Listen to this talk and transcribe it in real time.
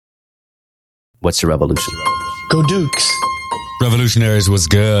What's your revolution? Go Dukes. Revolutionaries was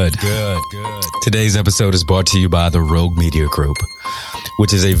good. Today's episode is brought to you by the Rogue Media Group,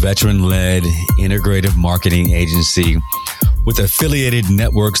 which is a veteran-led integrative marketing agency with affiliated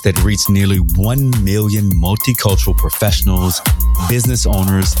networks that reach nearly 1 million multicultural professionals, business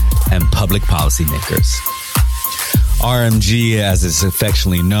owners, and public policymakers. RMG, as it's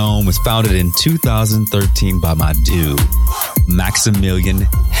affectionately known, was founded in 2013 by my dude, Maximilian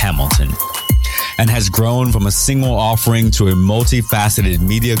Hamilton, and has grown from a single offering to a multifaceted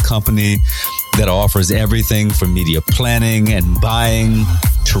media company that offers everything from media planning and buying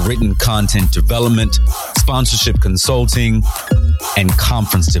to written content development, sponsorship consulting, and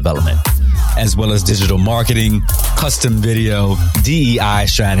conference development, as well as digital marketing, custom video, DEI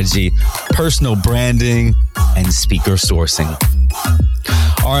strategy, personal branding, and speaker sourcing.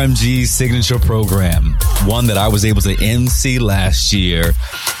 RMG's signature program, one that I was able to MC last year,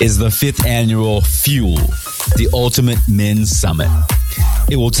 is the 5th annual Fuel, the Ultimate Men's Summit.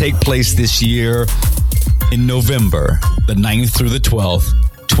 It will take place this year in November, the 9th through the 12th,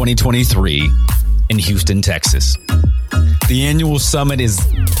 2023, in Houston, Texas. The annual summit is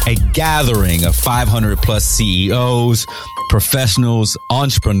a gathering of 500 plus CEOs, professionals,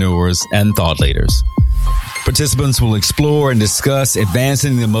 entrepreneurs, and thought leaders. Participants will explore and discuss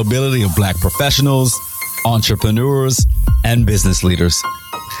advancing the mobility of Black professionals, entrepreneurs, and business leaders.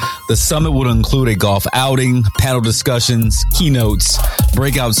 The summit will include a golf outing, panel discussions, keynotes,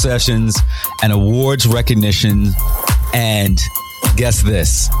 breakout sessions, and awards recognition, and guess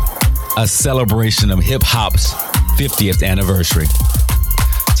this, a celebration of hip-hop's 50th anniversary.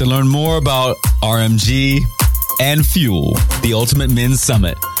 To learn more about RMG and Fuel, the Ultimate Men's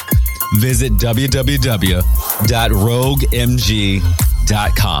Summit, visit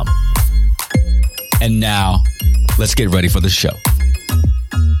www.roguemg.com. And now, let's get ready for the show.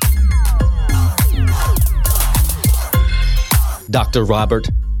 Dr. Robert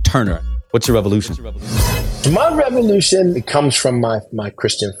Turner, what's your revolution? My revolution comes from my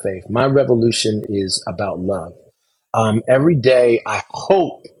Christian faith. My revolution is about love. Every day, I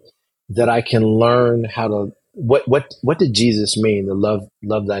hope that I can learn how to. What did Jesus mean? To love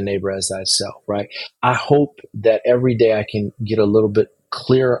thy neighbor as thyself, right? I hope that every day I can get a little bit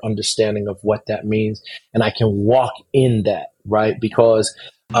clearer understanding of what that means, and I can walk in that, right? Because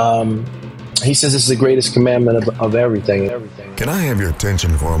he says it's the greatest commandment of everything. Can I have your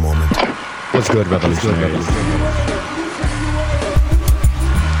attention for a moment? What's good, Revolutionaries?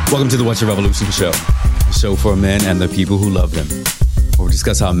 Welcome to the What's Your Revolution show, a show for men and the people who love them, where we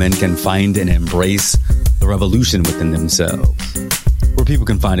discuss how men can find and embrace the revolution within themselves. Where people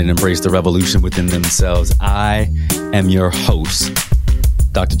can find and embrace the revolution within themselves. I am your host,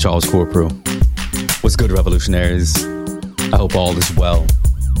 Dr. Charles Corprew. What's good, Revolutionaries? I hope all is well.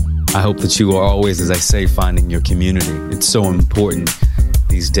 I hope that you are always, as I say, finding your community. It's so important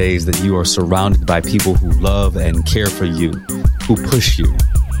these days that you are surrounded by people who love and care for you, who push you.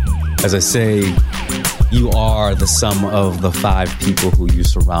 As I say, you are the sum of the 5 people who you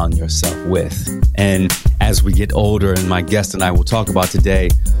surround yourself with. And as we get older, and my guest and I will talk about today,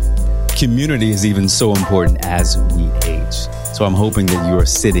 community is even so important as we age. So I'm hoping that you are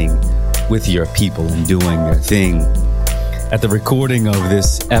sitting with your people and doing your thing. At the recording of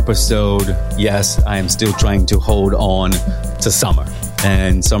this episode, yes, I am still trying to hold on to summer.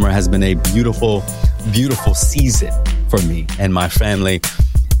 And summer has been a beautiful, beautiful season for me and my family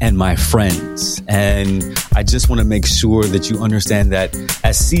and my friends. And I just want to make sure that you understand that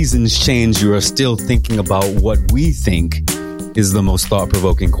as seasons change, you are still thinking about what we think is the most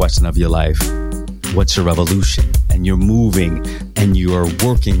thought-provoking question of your life. What's your revolution? And you're moving and you are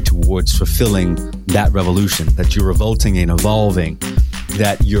working towards fulfilling that revolution, that you're revolting and evolving,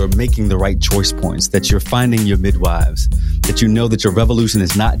 that you're making the right choice points, that you're finding your midwives, that you know that your revolution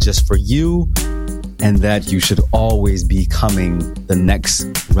is not just for you, and that you should always be becoming the next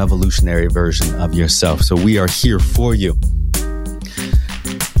revolutionary version of yourself. So we are here for you.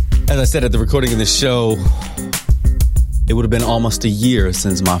 As I said at the recording of this show, it would have been almost a year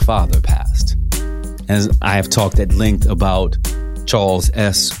since my father passed. As I have talked at length about Charles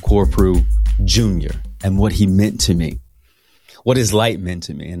S. Corprew Jr. and what he meant to me, what his light meant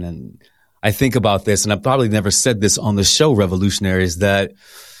to me. And then I think about this, and I've probably never said this on the show, Revolutionaries, that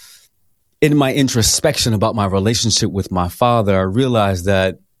in my introspection about my relationship with my father, I realized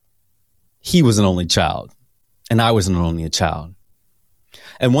that he was an only child and I wasn't only a child.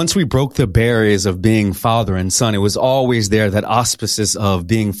 And once we broke the barriers of being father and son, it was always there. That auspices of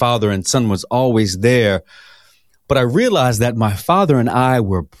being father and son was always there. But I realized that my father and I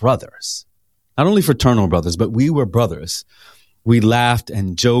were brothers, not only fraternal brothers, but we were brothers. We laughed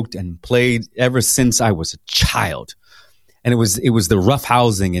and joked and played ever since I was a child. And it was the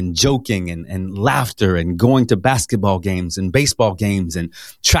roughhousing and joking and laughter and going to basketball games and baseball games and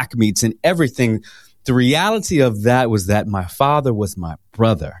track meets and everything. The reality of that was that my father was my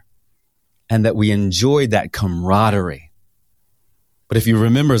brother and that we enjoyed that camaraderie. But if you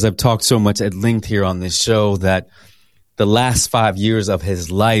remember, as I've talked so much at length here on this show, that the last 5 years of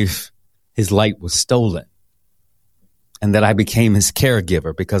his life, his light was stolen. And that I became his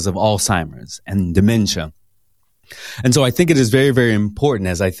caregiver because of Alzheimer's and dementia. And so I think it is very, very important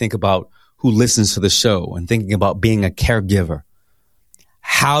as I think about who listens to the show and thinking about being a caregiver.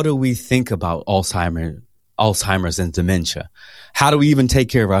 How do we think about Alzheimer's and dementia? How do we even take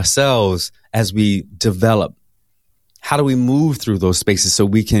care of ourselves as we develop? How do we move through those spaces so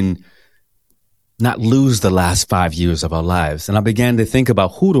we can not lose the last 5 years of our lives? And I began to think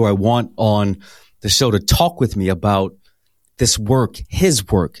about who do I want on the show to talk with me about this work, his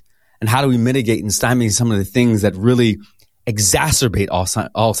work, and how do we mitigate and stymie some of the things that really exacerbate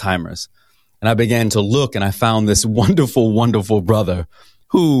Alzheimer's? And I began to look and I found this wonderful, wonderful brother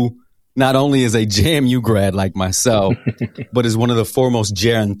who not only is a JMU grad like myself, but is one of the foremost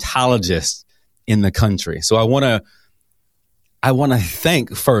gerontologists in the country. So I want to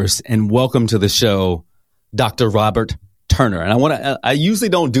thank first and welcome to the show, Dr. Robert Turner. And I usually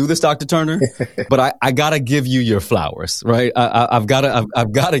don't do this, Dr. Turner, but I gotta give you your flowers, right? I've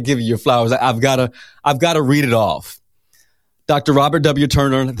gotta give you your flowers. I've gotta read it off. Dr. Robert W.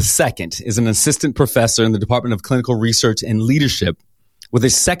 Turner II is an assistant professor in the Department of Clinical Research and Leadership with a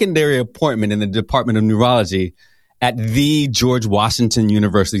secondary appointment in the Department of Neurology at the George Washington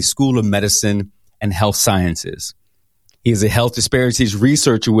University School of Medicine and Health Sciences. He is a health disparities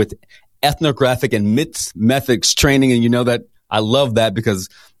researcher with ethnographic and mixed methods training. And you know that I love that because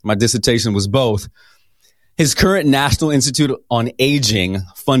my dissertation was both. His current National Institute on Aging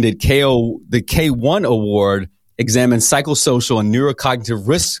funded the K1 Award examines psychosocial and neurocognitive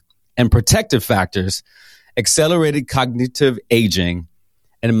risks and protective factors, accelerated cognitive aging,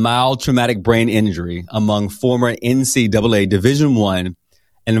 and mild traumatic brain injury among former NCAA Division I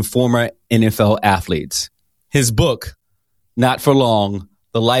and former NFL athletes. His book, Not for Long,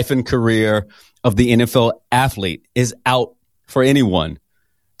 The Life and Career of the NFL Athlete, is out for anyone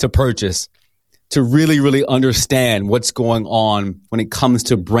to purchase to really, really understand what's going on when it comes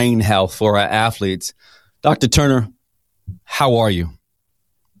to brain health for our athletes. Dr. Turner, how are you?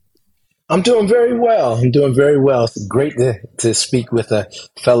 I'm doing very well. It's great to speak with a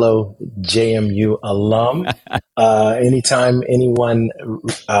fellow JMU alum. Anytime anyone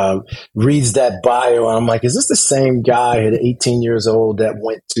reads that bio, I'm like, is this the same guy at 18 years old that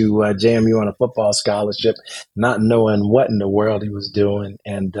went to JMU on a football scholarship, not knowing what in the world he was doing?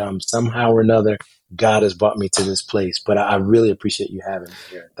 And somehow or another, God has brought me to this place. But I really appreciate you having me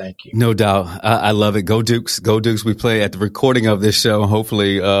here. Thank you. No doubt. I love it. Go Dukes. Go Dukes. We play at the recording of this show.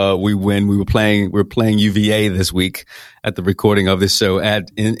 Hopefully we win. We're playing UVA this week at the recording of this show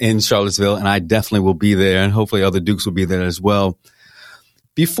in Charlottesville. And I definitely will be there. And hopefully other Dukes will be there as well.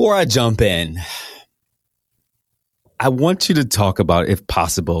 Before I jump in, I want you to talk about, if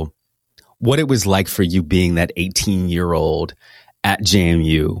possible, what it was like for you being that 18-year-old at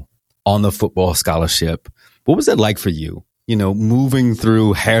JMU on the football scholarship. What was it like for you? You know, moving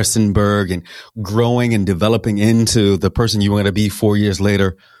through Harrisonburg and growing and developing into the person you were going to be 4 years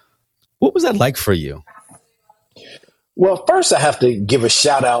later. What was that like for you? Well, first I have to give a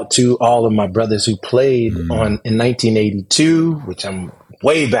shout out to all of my brothers who played in 1982, which I'm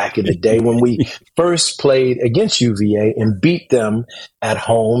way back in the day when we first played against UVA and beat them at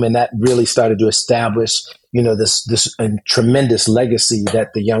home. And that really started to establish, this tremendous legacy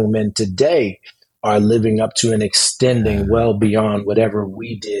that the young men today are living up to and extending well beyond whatever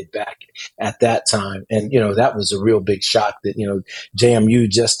we did back at that time. And, that was a real big shock that, JMU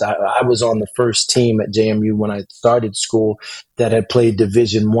I was on the first team at JMU when I started school that had played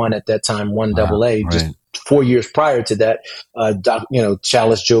Division I at that time, 1AA. Right. Just 4 years prior to that,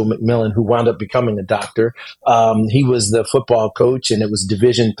 Chalice Joe McMillan, who wound up becoming a doctor, he was the football coach, and it was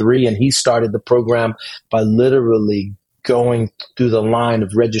Division III, and he started the program by literally going through the line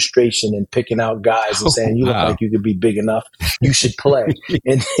of registration and picking out guys and saying, you look like you could be big enough, you should play.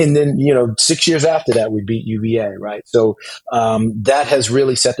 and then, 6 years after that, we beat UVA, right? So that has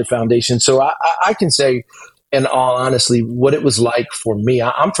really set the foundation. So I can say, in all honesty, what it was like for me,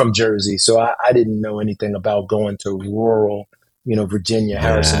 I'm from Jersey, so I didn't know anything about going to rural Virginia, Yeah.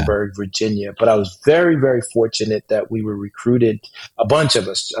 Harrisonburg, Virginia. But I was very, very fortunate that we were recruited, a bunch of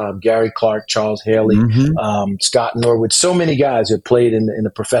us, Gary Clark, Charles Haley, Mm-hmm. Scott Norwood, so many guys who played in the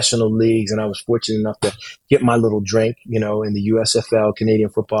professional leagues. And I was fortunate enough to get my little drink, in the USFL, Canadian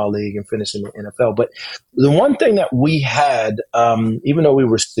Football League, and finish in the NFL. But the one thing that we had, even though we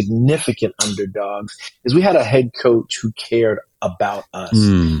were significant underdogs, is we had a head coach who cared about us.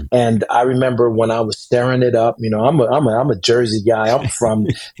 And I remember when I was staring it up, I'm a Jersey guy. I'm from,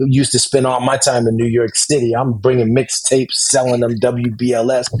 used to spend all my time in New York City. I'm bringing mixtapes, selling them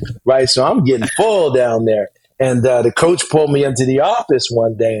WBLS, right? So I'm getting full down there. And the coach pulled me into the office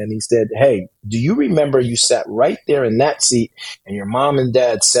one day and he said, "Hey, do you remember you sat right there in that seat and your mom and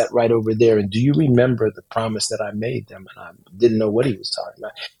dad sat right over there? And do you remember the promise that I made them?" And I didn't know what he was talking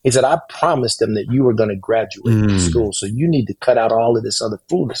about. He said, "I promised them that you were going to graduate from school. So you need to cut out all of this other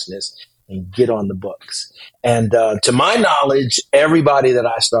foolishness and get on the books." And to my knowledge, everybody that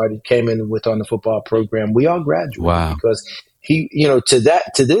I started came in with on the football program. We all graduated because he, to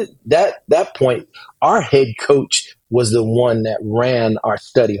that point, our head coach was the one that ran our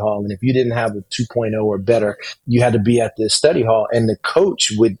study hall. And if you didn't have a 2.0 or better, you had to be at the study hall. And the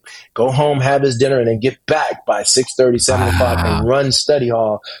coach would go home, have his dinner, and then get back by 6:30, 7 o'clock and run study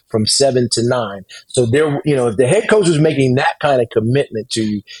hall from 7 to 9. So there, if the head coach was making that kind of commitment to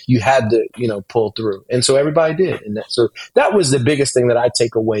you, you had to, pull through. And so everybody did. And so that was the biggest thing that I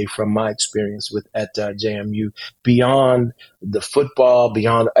take away from my experience at JMU, beyond the football,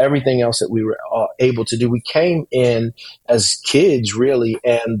 beyond everything else that we were able to do. We came in as kids, really,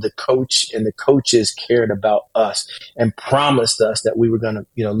 and the coach and the coaches cared about us and promised us that we were going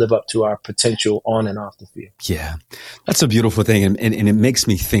to, live up to our potential on and off the field. Yeah, that's a beautiful thing. And it makes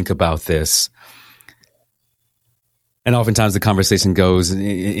me think about this. And oftentimes the conversation goes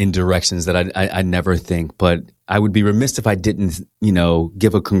in directions that I never think, but I would be remiss if I didn't,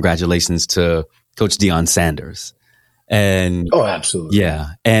 give a congratulations to Coach Deion Sanders. And oh, absolutely. Yeah.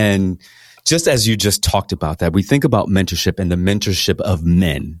 And just as you just talked about that, we think about mentorship and the mentorship of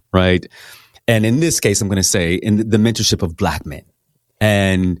men, right? And in this case, I'm going to say in the mentorship of Black men.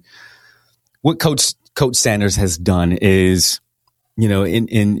 And what Coach Sanders has done is,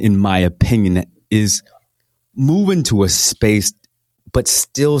 in my opinion, is move into a space, but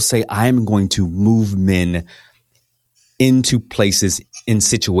still say, I'm going to move men into places, in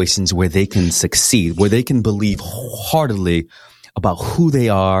situations where they can succeed, where they can believe wholeheartedly about who they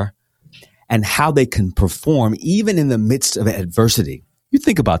are and how they can perform even in the midst of adversity. You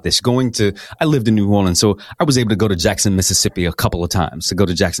think about this, I lived in New Orleans, so I was able to go to Jackson, Mississippi a couple of times, to go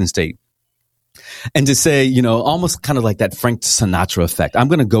to Jackson State. And to say, almost kind of like that Frank Sinatra effect. I'm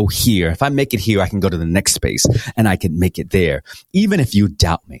going to go here. If I make it here, I can go to the next space and I can make it there, even if you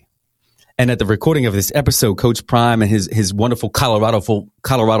doubt me. And at the recording of this episode, Coach Prime and his wonderful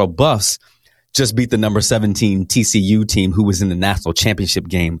Colorado Buffs just beat the number 17 TCU team, who was in the national championship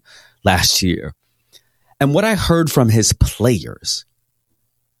game last year. And what I heard from his players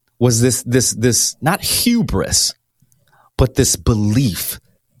was this not hubris, but this belief,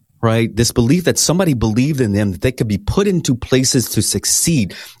 right? This belief that somebody believed in them, that they could be put into places to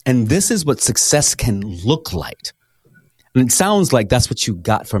succeed. And this is what success can look like. And it sounds like that's what you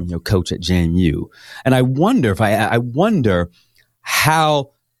got from your coach at JMU. And I wonder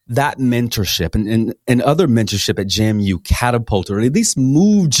how that mentorship and other mentorship at JMU catapulted, or at least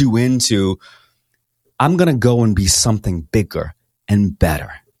moved you into, I'm going to go and be something bigger and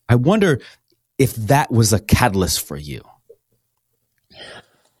better. I wonder if that was a catalyst for you.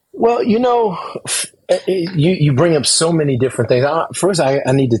 Well, you bring up so many different things. First, I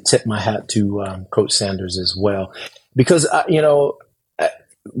need to tip my hat to Coach Sanders as well, because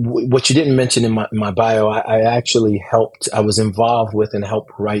what you didn't mention in my bio, I actually I was involved with and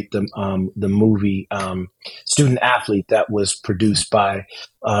helped write the movie Student Athlete that was produced by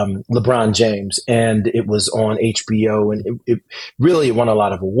LeBron James, and it was on HBO, and it really won a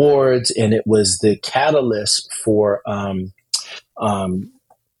lot of awards, and it was the catalyst for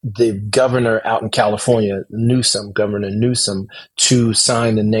the governor out in California, Governor Newsom, to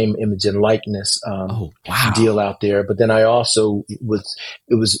sign the name, image, and likeness deal out there. But then I also it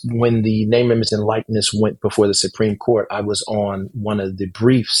was when the name, image, and likeness went before the Supreme Court, I was on one of the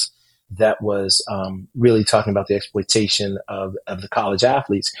briefs that was really talking about the exploitation of the college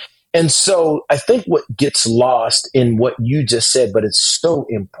athletes. And so I think what gets lost in what you just said, but it's so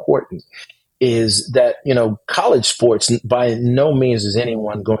important, is that, college sports, by no means is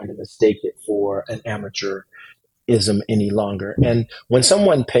anyone going to mistake it for an amateurism any longer. And when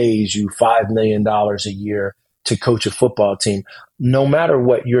someone pays you $5 million a year to coach a football team, no matter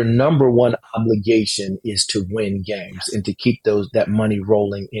what, your number one obligation is to win games and to keep that money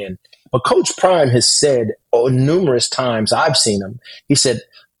rolling in. But Coach Prime has said numerous times, I've seen him, he said,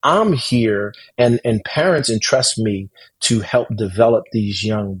 I'm here and parents entrust me to help develop these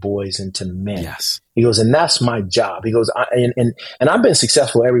young boys into men. Yes. He goes, and that's my job. He goes, and I've been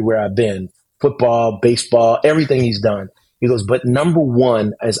successful everywhere I've been, football, baseball, everything he's done. He goes, but number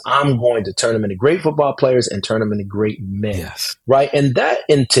one is I'm going to turn them into great football players and turn them into great men. Yes. Right. And that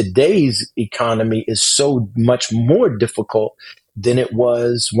in today's economy is so much more difficult than it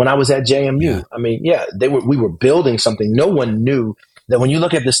was when I was at JMU. Yeah. I mean, we were building something. No one knew that when you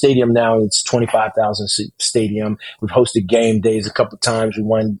look at the stadium now, it's 25,000 seat stadium. We've hosted game days a couple of times. We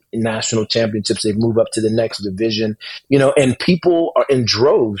won national championships. They've moved up to the next division, and people are in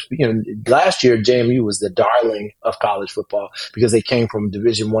droves. Last year, JMU was the darling of college football because they came from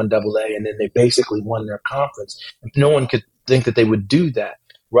Division I AA, and then they basically won their conference. No one could think that they would do that.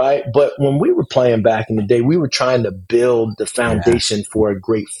 Right. But when we were playing back in the day, we were trying to build the foundation for a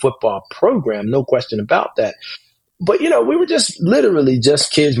great football program. No question about that. But, we were just literally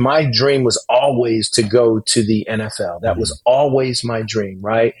just kids. My dream was always to go to the NFL. That was always my dream,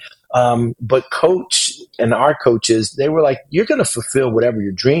 right? But coach and our coaches, they were like, you're going to fulfill whatever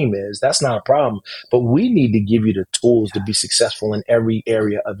your dream is. That's not a problem. But we need to give you the tools to be successful in every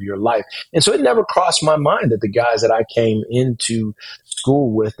area of your life. And so it never crossed my mind that the guys that I came into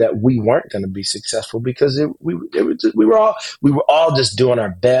school with, that we weren't going to be successful because we were all just doing our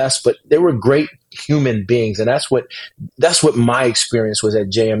best, but they were great human beings. And that's what my experience was at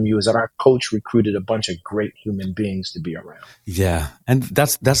JMU, is that our coach recruited a bunch of great human beings to be around. Yeah. And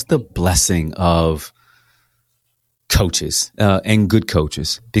that's the blessing of coaches and good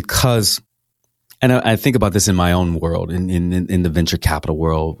coaches, because, and I think about this in my own world, in the venture capital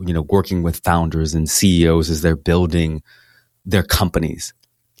world, working with founders and CEOs as they're building their companies.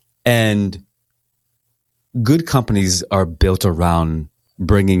 And good companies are built around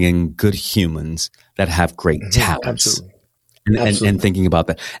bringing in good humans that have great talents. Absolutely. And thinking about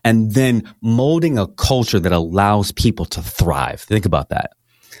that, and then molding a culture that allows people to thrive. Think about that.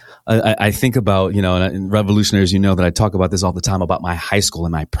 I think about, in Revolutionaries, that I talk about this all the time about my high school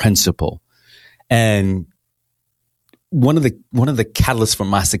and my principal. And one of the catalysts for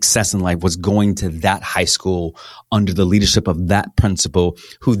my success in life was going to that high school under the leadership of that principal,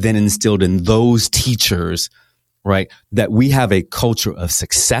 who then instilled in those teachers, right, that we have a culture of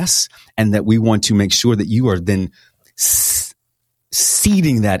success, and that we want to make sure that you are then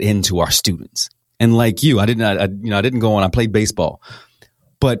seeding that into our students. And like you, I didn't go on. I played baseball,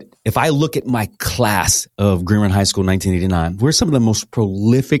 but if I look at my class of Green Run High School, 1989, we're some of the most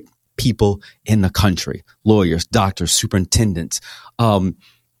prolific people in the country: lawyers, doctors, superintendents, all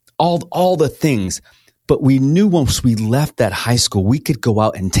the things. But we knew once we left that high school, we could go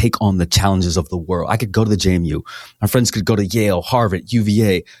out and take on the challenges of the world. I could go to the JMU. My friends could go to Yale, Harvard,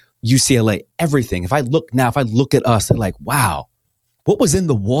 UVA, UCLA, everything. If I look at us, they're like, wow, what was in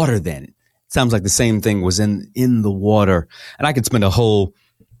the water then? It sounds like the same thing was in the water. And I could spend a whole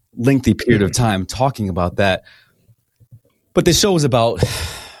lengthy period of time talking about that. But the show is about,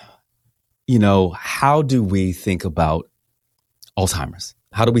 how do we think about Alzheimer's?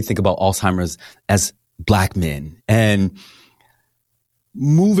 How do we think about Alzheimer's as Black men? And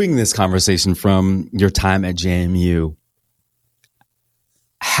moving this conversation from your time at JMU,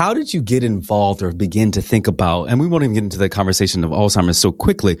 how did you get involved or begin to think about, and we won't even get into the conversation of Alzheimer's so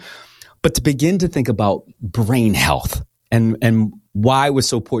quickly, but to begin to think about brain health and why it was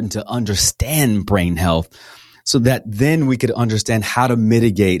so important to understand brain health, so that then we could understand how to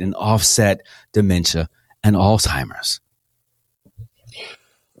mitigate and offset dementia and Alzheimer's?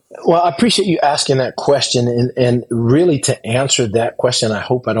 Well, I appreciate you asking that question, and really to answer that question, I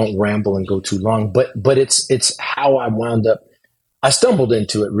hope I don't ramble and go too long, but it's how I wound up. I stumbled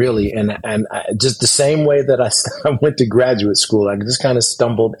into it really, and I, just the same way that I went to graduate school, I just kind of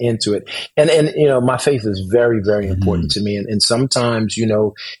stumbled into it. And my faith is very, very important to me. And sometimes,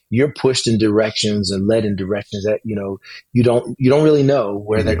 you're pushed in directions and led in directions that, you don't really know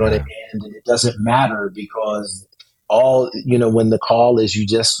where they're going to end. And it doesn't matter, because when the call is, you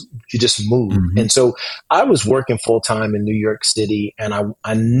just move. And so I was working full time in New York City, and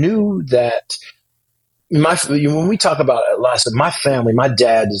I knew that when we talk about my family, my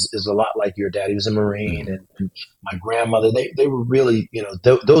dad is a lot like your dad. He was a Marine, and my grandmother, they were really,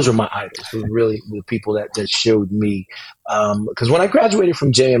 those are my idols. They were really the people that showed me. Because when I graduated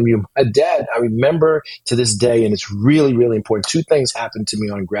from JMU, my dad, I remember to this day, and it's really, really important. Two things happened to me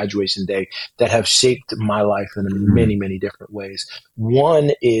on graduation day that have shaped my life in many, many different ways.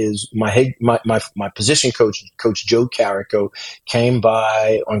 One is my position coach, Coach Joe Carrico, came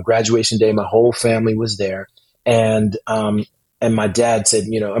by on graduation day. My whole family was there. And my dad said,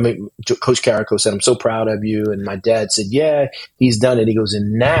 Coach Carrico said, "I'm so proud of you." And my dad said, "Yeah, he's done it." He goes,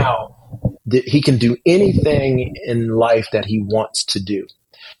 "And now he can do anything in life that he wants to do."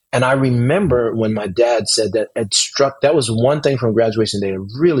 And I remember when my dad said that, that was one thing from graduation day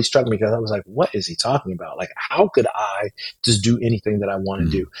that really struck me, because I was like, what is he talking about? Like, how could I just do anything that I want to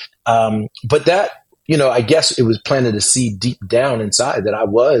do? But that, I guess it was planted a seed deep down inside that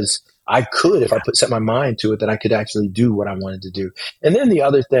I could, if I set my mind to it, that I could actually do what I wanted to do. And then the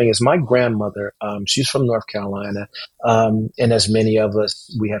other thing is my grandmother, she's from North Carolina. And as many of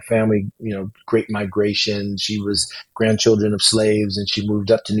us, we have family, great migration. She was grandchildren of slaves, and she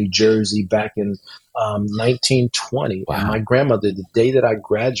moved up to New Jersey back in 1920. Wow. And my grandmother, the day that I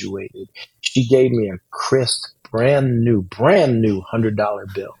graduated, she gave me a crisp, brand new $100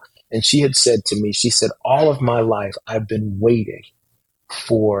 bill. And she had said to me, she said, "All of my life, I've been waiting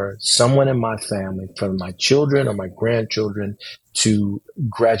for someone in my family, from my children or my grandchildren, to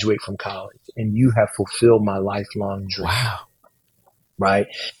graduate from college. And you have fulfilled my lifelong dream." Wow. Right.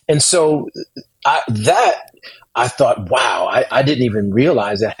 And so I thought, wow, I didn't even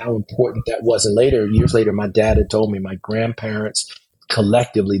realize that, how important that was. And years later, my dad had told me my grandparents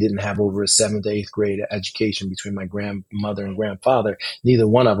collectively didn't have over a 7th to 8th grade education between my grandmother and grandfather. Neither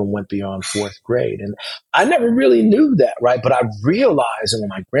one of them went beyond 4th grade. And I never really knew that, right? But I realized, and when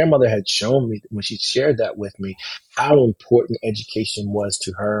my grandmother had shown me, when she shared that with me, how important education was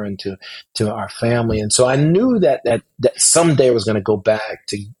to her and to our family. And so I knew that someday I was going to go back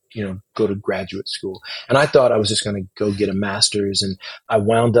to, go to graduate school. And I thought I was just going to go get a master's. And I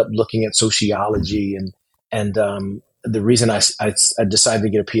wound up looking at sociology, and the reason I decided to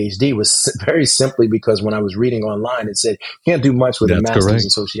get a PhD was very simply because when I was reading online, it said you can't do much with a master's in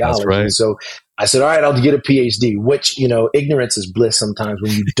sociology. That's right. So I said, all right, I'll get a PhD, which, ignorance is bliss sometimes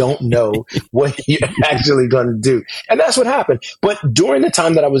when you don't know what you're actually going to do. And that's what happened. But during the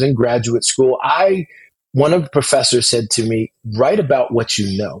time that I was in graduate school, one of the professors said to me, "Write about what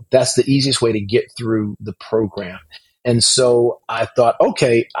you know. That's the easiest way to get through the program." And so I thought,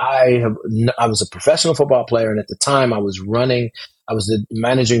 okay, I was a professional football player. And at the time I was the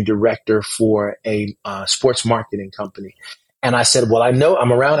managing director for a sports marketing company. And I said, well, I know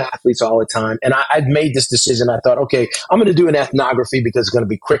I'm around athletes all the time. And I'd made this decision. I thought, okay, I'm going to do an ethnography because it's going to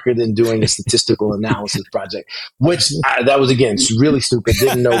be quicker than doing a statistical analysis project, which that was, again, really stupid.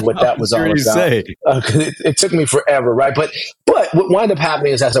 Didn't know what that was all about. It took me forever, right? But what wound up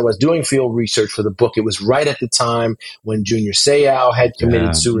happening is, as I was doing field research for the book, it was right at the time when Junior Seau had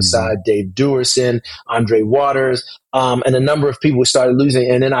committed suicide, Dave Duerson, Andre Waters, and a number of people started losing.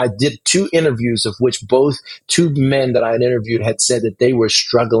 And then I did 2 interviews, of which both 2 men that I had interviewed had said that they were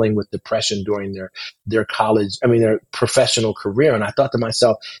struggling with depression during their professional career. And I thought to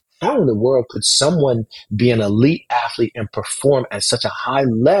myself, how in the world could someone be an elite athlete and perform at such a high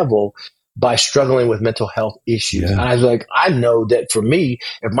level by struggling with mental health issues? Yeah. And I was like, I know that for me,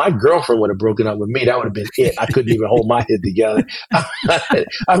 if my girlfriend would have broken up with me, that would have been it. I couldn't even hold my head together.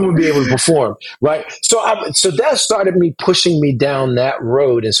 I wouldn't be able to perform, right? So that started me pushing me down that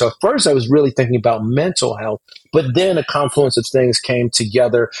road. And so at first I was really thinking about mental health, but then a confluence of things came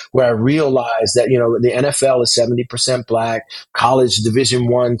together where I realized that, the NFL is 70% Black, college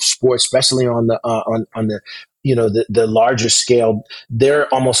Division I sports, especially on the the larger scale, they're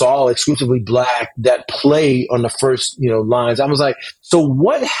almost all exclusively Black that play on the first, lines. I was like, so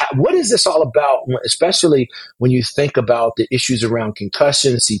what is this all about? Especially when you think about the issues around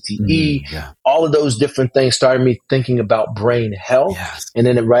concussion, CTE, all of those different things started me thinking about brain health. Yes. And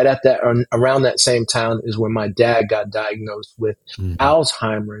then around that same time is when my dad got diagnosed with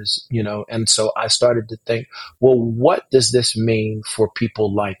Alzheimer's, and so I started to think, well, what does this mean for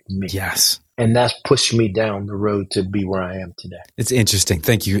people like me? Yes. And that's pushed me down the road to be where I am today. It's interesting.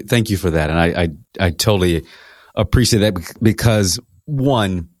 Thank you for that. And I totally appreciate that, because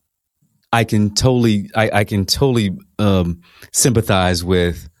one, I can totally sympathize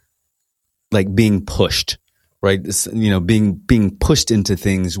with like being pushed, right? Being pushed into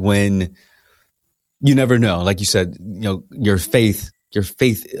things when you never know. Like you said, your faith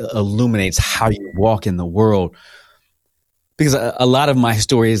illuminates how you walk in the world. Because a lot of my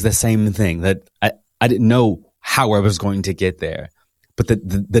story is the same thing, that I didn't know how I was going to get there. But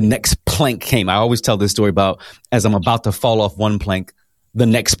the next plank came. I always tell this story about as I'm about to fall off one plank, the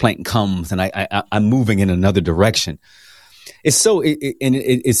next plank comes, and I'm moving in another direction. It's so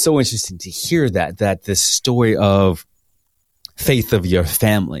interesting to hear that this story of faith of your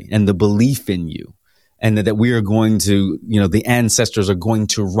family and the belief in you, and that we are going to, the ancestors are going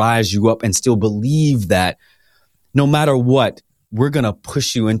to rise you up and still believe that no matter what, we're going to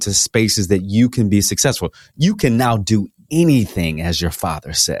push you into spaces that you can be successful. You can now do anything, as your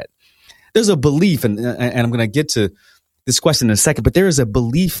father said. There's a belief, and I'm going to get to this question in a second, but there is a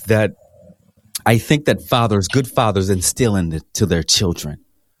belief that I think that good fathers instill into their children.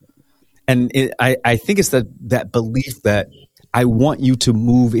 And I think it's that belief that I want you to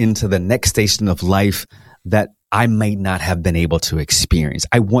move into the next station of life that I may not have been able to experience.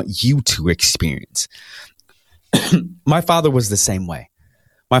 I want you to experience. My father was the same way.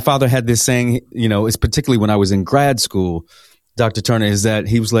 My father had this saying, it's particularly when I was in grad school, Dr. Turner, is that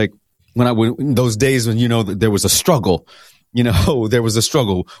he was like, in those days when, there was a struggle, there was a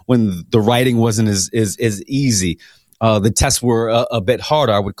struggle when the writing wasn't as easy. The tests were a bit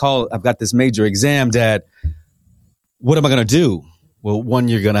harder. I would call, I've got this major exam, Dad. What am I going to do? Well, one,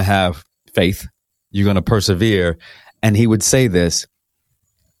 you're going to have faith. You're going to persevere. And he would say this,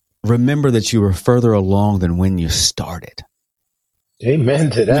 remember that you were further along than when you started. Amen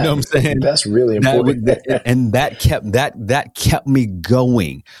to that. You know what I'm saying? That's really important. And that kept me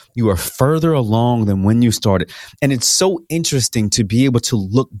going. You are further along than when you started. And it's so interesting to be able to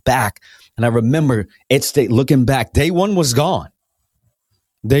look back. And I remember looking back, day one was gone.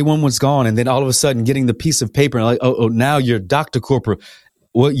 Day one was gone. And then all of a sudden getting the piece of paper and like, oh, now you're Dr. Corprew.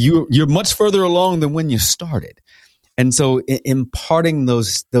 Well, you're much further along than when you started. And so imparting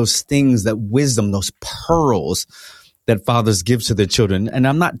those things, that wisdom, those pearls that fathers give to their children. And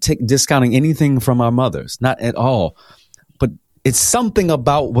I'm not discounting anything from our mothers, not at all. But it's something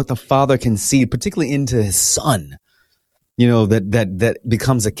about what the father can see, particularly into his son, that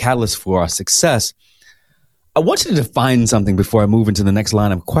becomes a catalyst for our success. I want you to define something before I move into the next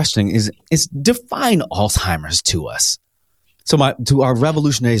line of questioning is define Alzheimer's to us. So to our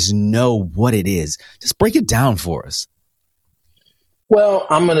revolutionaries know what it is. Just break it down for us. Well,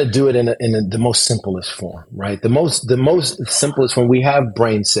 I'm going to do it in the most simplest form, right? The most simplest form. We have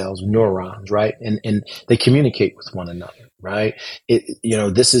brain cells, neurons, right? And they communicate with one another, right? And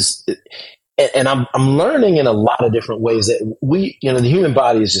I'm learning in a lot of different ways that the human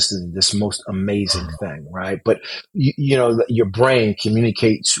body is just this most amazing thing, right? But your brain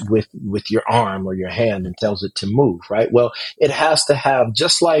communicates with your arm or your hand and tells it to move, right? Well, it has to have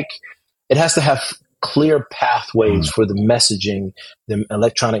clear pathways for the messaging, the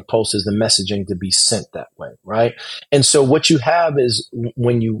electronic pulses, the messaging to be sent that way, right? And so what you have is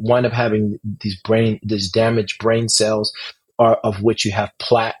when you wind up having these damaged brain cells, of which you have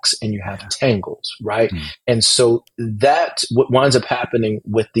plaques and you have tangles, right? And so that what winds up happening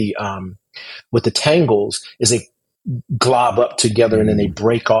with the tangles is they glob up together and then they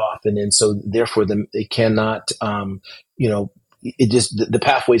break off, and then so therefore they cannot the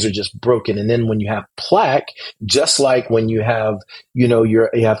pathways are just broken. And then when you have plaque, just like when you have, you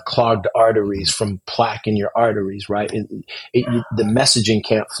have clogged arteries from plaque in your arteries, right? The messaging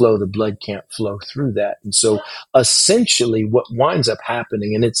can't flow, the blood can't flow through that. And so essentially what winds up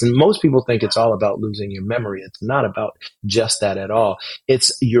happening, and most people think it's all about losing your memory. It's not about just that at all.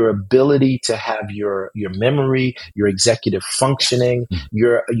 It's your ability to have your memory, your executive functioning,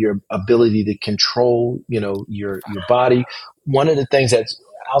 your ability to control, your body. One of the things that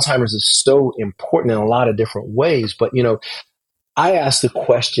Alzheimer's is so important in a lot of different ways, but I asked the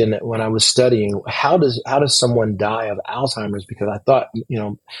question when I was studying, how does someone die of Alzheimer's? Because I thought,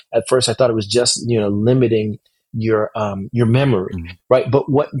 at first I thought it was just limiting your memory, right? But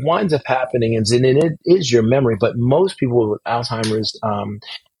what winds up happening is, and it is your memory, but most people with Alzheimer's,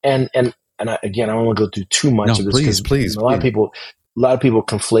 and again, I don't want to go through too much of this because a lot of people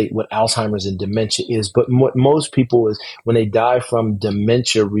conflate what Alzheimer's and dementia is, but what most people is when they die from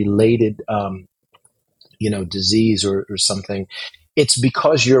dementia related, disease or something, it's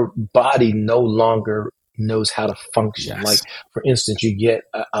because your body no longer knows how to function. Yes. Like for instance, you get,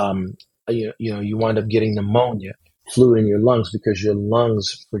 you wind up getting pneumonia, fluid in your lungs because your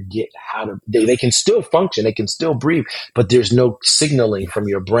lungs forget how to, they can still function, they can still breathe, but there's no signaling from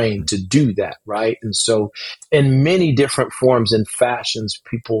your brain to do that, right? And so in many different forms and fashions,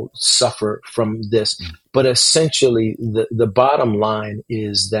 people suffer from this. But essentially the bottom line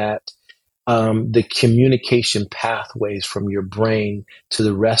is that the communication pathways from your brain to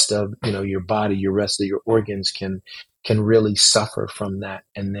the rest of, your body, your rest of your organs can really suffer from that.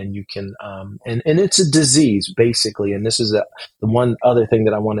 And then you can, and it's a disease basically. And this is the one other thing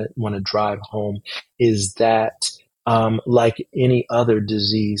that I want to drive home is that, like any other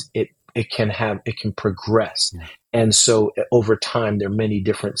disease, it can progress. Yeah. And so over time, there are many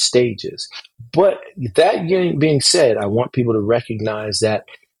different stages. But that being said, I want people to recognize that,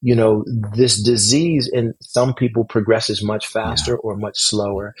 this disease in some people progresses much faster or much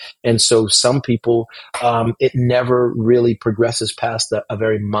slower. And so some people, it never really progresses past a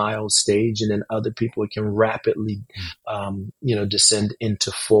very mild stage. And then other people, it can rapidly, descend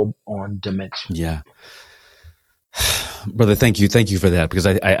into full on dementia. Yeah. Brother, thank you. Thank you for that, because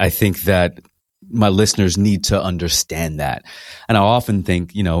I think that my listeners need to understand that. And I often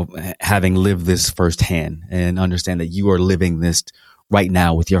think, having lived this firsthand and understand that you are living this right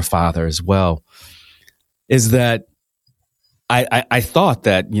now with your father as well, is that I thought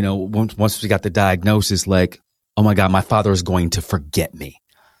that, once we got the diagnosis, like, oh my God, my father is going to forget me.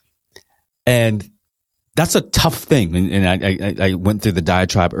 And that's a tough thing. And I went through the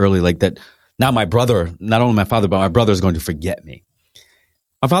diatribe early, like that. Now my brother, not only my father, but my brother is going to forget me.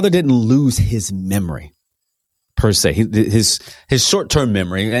 My father didn't lose his memory per se. His short-term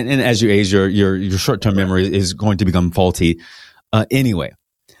memory, and as you age, your short-term memory is going to become faulty anyway.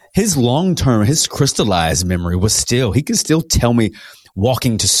 His long-term, his crystallized memory he could still tell me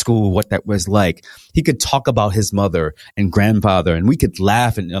walking to school what that was like. He could talk about his mother and grandfather, and we could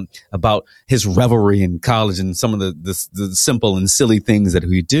laugh about his revelry in college and some of the simple and silly things that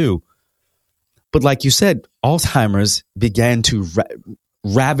we do. But like you said, Alzheimer's began to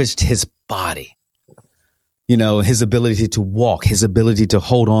ravage his body. His ability to walk, his ability to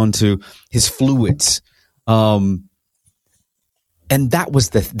hold on to his fluids. And that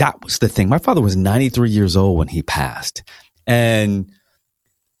was the thing. My father was 93 years old when he passed. And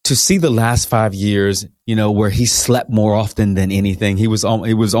to see the last 5 years, where he slept more often than anything, it was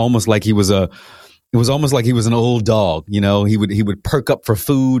almost like he was an old dog. He would perk up for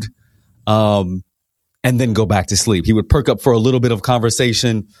food, and then go back to sleep. He would perk up for a little bit of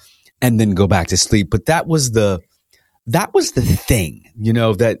conversation and then go back to sleep. But that was the thing,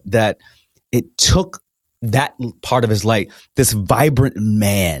 that it took that part of his life, this vibrant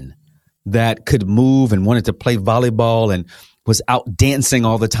man that could move and wanted to play volleyball and was out dancing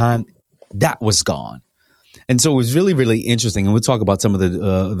all the time. That was gone. And so it was really, really interesting. And we'll talk about some of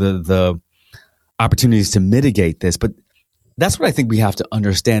the opportunities to mitigate this. But that's what I think we have to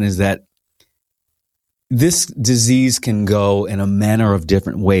understand, is that this disease can go in a manner of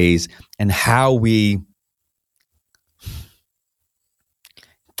different ways, and how we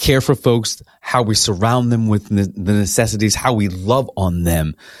care for folks, how we surround them with the necessities, how we love on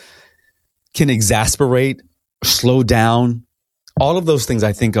them can exasperate, slow down. All of those things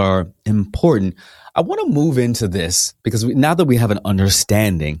I think are important. I want to move into this because now that we have an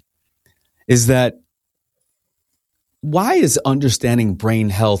understanding, is that why is understanding brain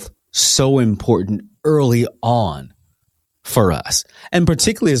health so important early on for us, and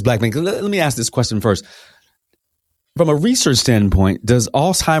particularly as Black men? Let me ask this question first. From a research standpoint, does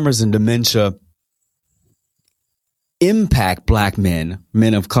Alzheimer's and dementia impact Black men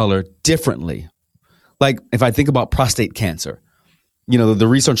of color, differently? Like if I think about prostate cancer, the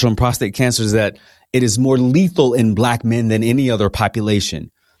research on prostate cancer is that it is more lethal in Black men than any other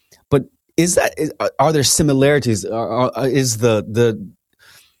population. But are there similarities? Is the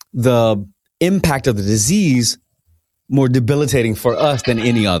impact of the disease more debilitating for us than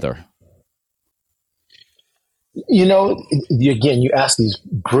any other? Again, you ask these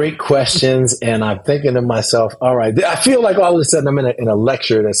great questions, and I'm thinking to myself, all right, I feel like all of a sudden I'm in a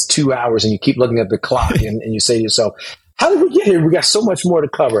lecture that's 2 hours, and you keep looking at the clock and you say to yourself, how did we get here? We got so much more to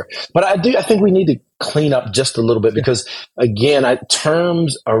cover. But I think we need to clean up just a little bit, because again,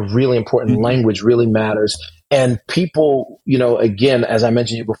 terms are really important. Mm-hmm. Language really matters. And people, again, as I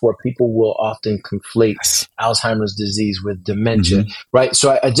mentioned before, people will often conflate Alzheimer's disease with dementia, right?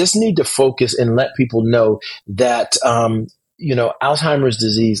 So I just need to focus and let people know that, Alzheimer's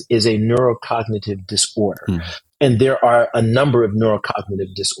disease is a neurocognitive disorder. And there are a number of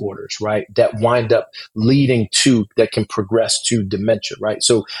neurocognitive disorders, right, that wind up that can progress to dementia, right?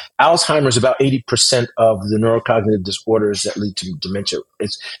 So Alzheimer's, about 80% of the neurocognitive disorders that lead to dementia.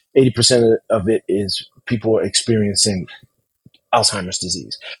 It's 80% of it is people are experiencing Alzheimer's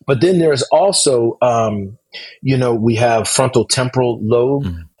disease. But then there's also, we have frontal temporal lobe.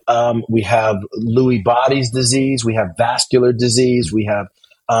 We have Lewy bodies disease. We have vascular disease. We have,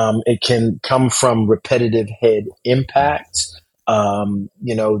 it can come from repetitive head impacts.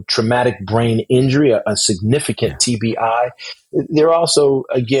 traumatic brain injury, a significant TBI. There are also,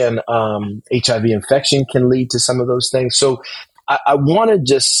 again, HIV infection can lead to some of those things. So I want to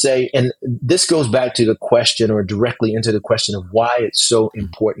just say, and this goes back to the question, or directly into the question of why it's so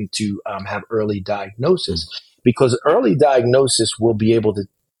important to have early diagnosis, because early diagnosis will be able to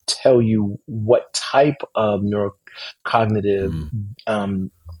tell you what type of neurocognitive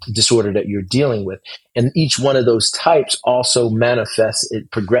disorder that you're dealing with. And each one of those types also manifests,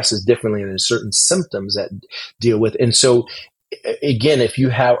 it progresses differently, and there's certain symptoms that deal with. And so, again, if you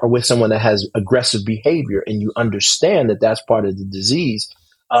are with someone that has aggressive behavior and you understand that that's part of the disease,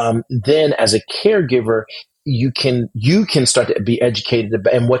 then as a caregiver, you can start to be educated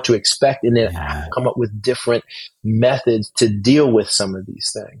about and what to expect, and then come up with different methods to deal with some of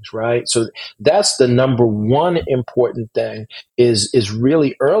these things, right? So that's the number one important thing is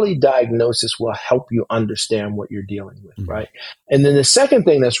really early diagnosis will help you understand what you're dealing with, right? And then the second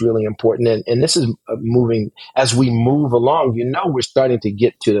thing that's really important, and this is moving as we move along, we're starting to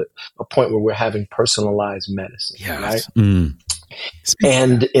get to a point where we're having personalized medicine, right?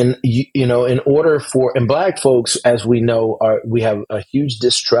 And in order for Black folks, as we know, we have a huge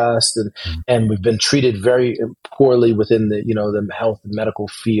distrust, and we've been treated very poorly within the health and medical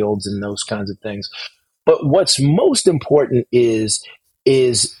fields and those kinds of things. But what's most important is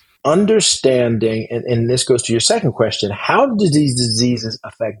understanding, and this goes to your second question: how do these diseases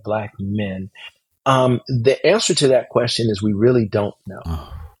affect Black men? The answer to that question is we really don't know.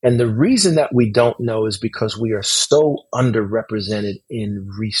 And the reason that we don't know is because we are so underrepresented in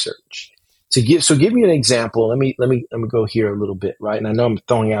research. Give me an example. Let me go here a little bit, right? And I know I'm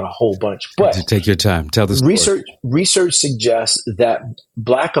throwing out a whole bunch, but take your time. Tell the story. Research suggests that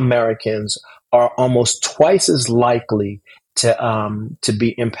Black Americans are almost twice as likely to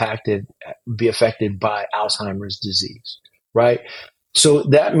be affected by Alzheimer's disease, right? So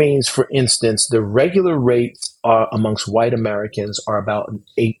that means, for instance, the regular rates amongst white Americans are about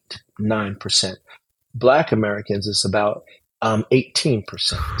 8-9%. Black Americans is about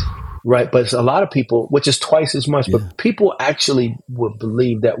 18%, right? But it's a lot of people, which is twice as much. But people actually would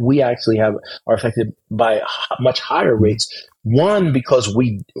believe that we actually are affected by much higher rates. One, because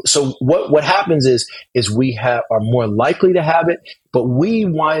what happens is we are more likely to have it, but we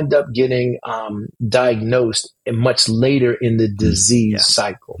wind up getting diagnosed much later in the disease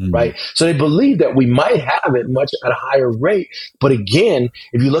cycle, right? So they believe that we might have it much at a higher rate. But again,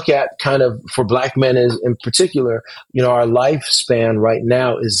 if you look at kind of for Black men in particular, our lifespan right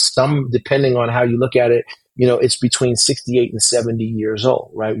now is depending on how you look at it, it's between 68 and 70 years old,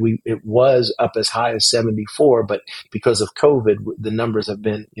 right? It was up as high as 74, but because of COVID, the numbers have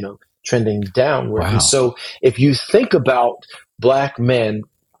been, trending downward. Wow. And so if you think about Black men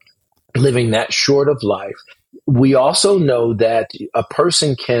living that short of life, we also know that a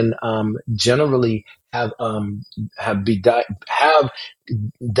person can generally have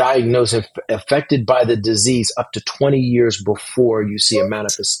diagnosed and affected by the disease up to 20 years before you see a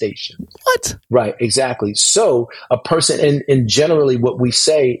manifestation. What? Right, exactly. So a person, and generally what we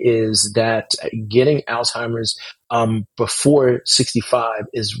say is that getting Alzheimer's before 65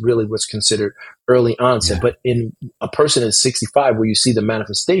 is really what's considered early onset. Yeah. But in a person at 65, where you see the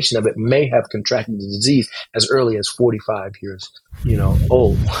manifestation of it, may have contracted the disease as early as 45 years,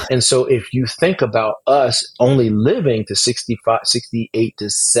 old. And so if you think about us only living to 65, 68 to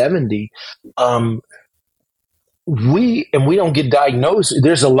 70, we don't get diagnosed.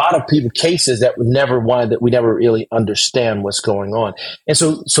 There's a lot of cases that we never really understand what's going on. And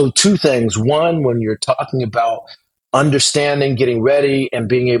so two things. One, when you're talking about understanding, getting ready, and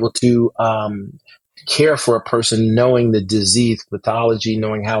being able to care for a person, knowing the disease pathology,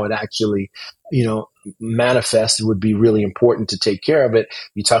 knowing how it actually, manifests, would be really important to take care of it.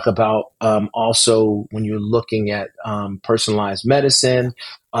 You talk about also when you're looking at personalized medicine,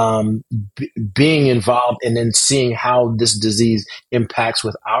 being involved and then seeing how this disease impacts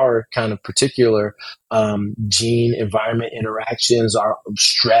with our kind of particular gene environment interactions, our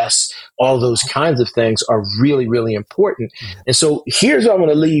stress, all those kinds of things are really, really important. And so here's what I'm going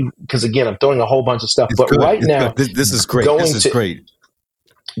to leave, because again, I'm throwing a whole bunch of stuff, but good. Right now, this is great.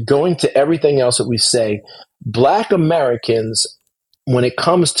 Going to everything else that we say, Black Americans, when it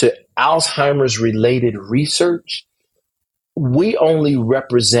comes to Alzheimer's related research, we only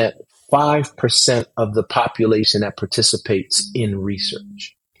represent 5% of the population that participates in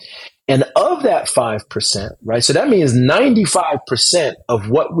research. And of that 5%, right? So that means 95% of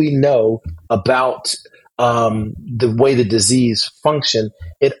what we know about the way the disease function,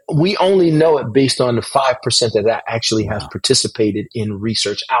 we only know it based on the 5% that actually has participated in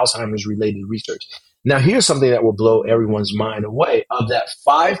research, Alzheimer's related research. Now, here's something that will blow everyone's mind away. Of that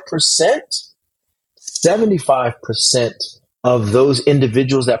 5%, 75% of those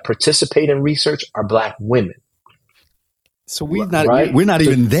individuals that participate in research are Black women. So we're not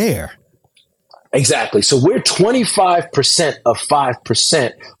even there. Exactly. So we're 25% of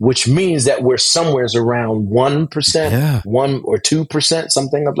 5%, which means that we're somewhere around 1%, 1 or 2%,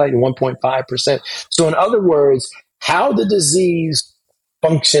 something of like 1.5%. So in other words, how the disease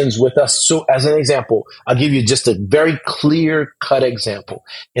functions with us. So as an example, I'll give you just a very clear cut example.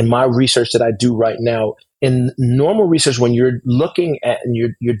 In my research that I do right now, in normal research, when you're looking at and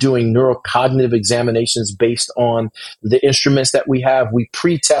you're doing neurocognitive examinations based on the instruments that we have, we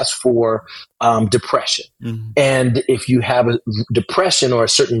pre-test for depression. Mm-hmm. And if you have a depression or a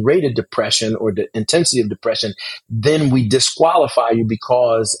certain rate of depression or the intensity of depression, then we disqualify you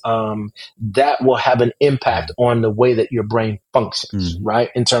because that will have an impact on the way that your brain functions, mm-hmm. right?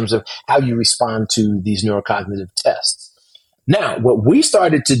 In terms of how you respond to these neurocognitive tests. Now, what we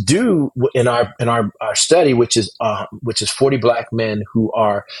started to do in our study, which is 40 Black men who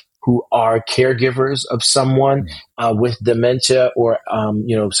are caregivers of someone with dementia or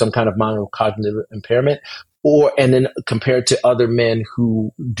some kind of cognitive impairment, and then compared to other men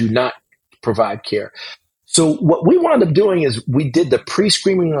who do not provide care. So what we wound up doing is we did the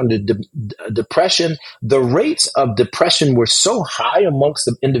pre-screening on the depression. The rates of depression were so high amongst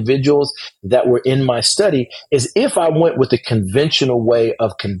the individuals that were in my study is if I went with the conventional way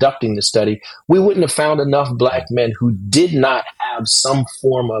of conducting the study, we wouldn't have found enough Black men who did not have some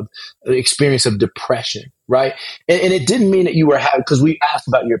form of experience of depression. Right. And it didn't mean that you were having, because we asked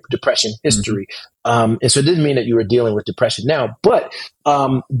about your depression history. Mm-hmm. And so it didn't mean that you were dealing with depression now, but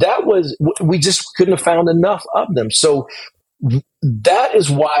we just couldn't have found enough of them. So that is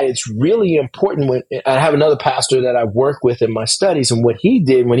why it's really important. When I have another pastor that I work with in my studies, and what he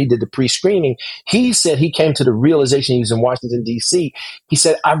did when he did the pre-screening, he said he came to the realization, he was in Washington, D.C. He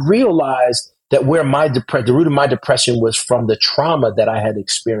said, I realized that where the root of my depression was from the trauma that I had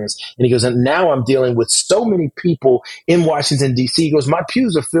experienced. And he goes, and now I'm dealing with so many people in Washington, D.C. He goes, my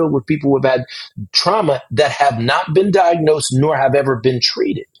pews are filled with people who have had trauma that have not been diagnosed nor have ever been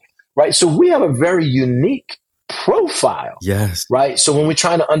treated. Right. So we have a very unique profile. Yes. Right. So when we're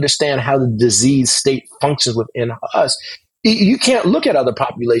trying to understand how the disease state functions within us, you can't look at other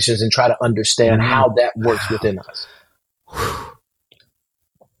populations and try to understand how that works within us.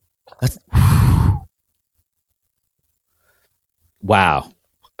 Wow.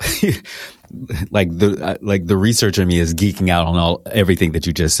 like the researcher in me is geeking out on everything that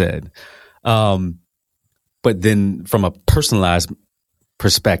you just said. But then from a personalized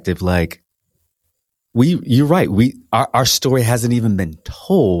perspective, like you're right. Our story hasn't even been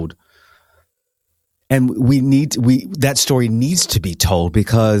told. And that story needs to be told,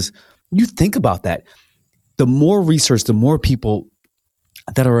 because you think about that. The more research, the more people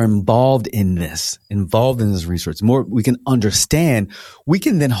that are involved in this research, the more we can understand, we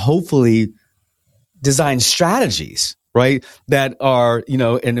can then hopefully design strategies, right? That are,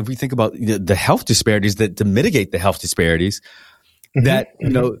 and if we think about the health disparities, to mitigate the health disparities, mm-hmm. that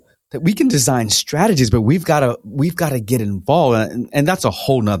we can design strategies, but we've got to get involved, and that's a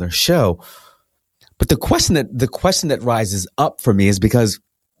whole nother show. But the question that rises up for me is because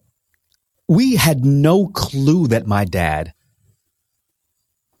we had no clue that my dad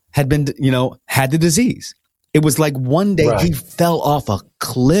had been, had the disease. It was like one day he fell off a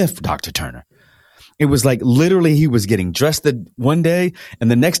cliff, Dr. Turner. It was like literally he was getting dressed one day,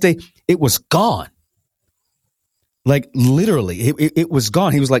 and the next day it was gone. Like literally, it was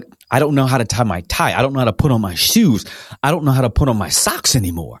gone. He was like, I don't know how to tie my tie. I don't know how to put on my shoes. I don't know how to put on my socks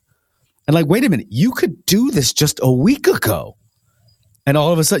anymore. And like, wait a minute, you could do this just a week ago. And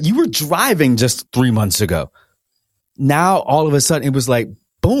all of a sudden, you were driving just 3 months ago. Now, all of a sudden, it was like,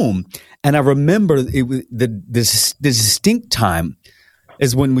 boom. And I remember it was the distinct time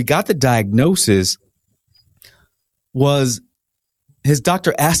is when we got the diagnosis was his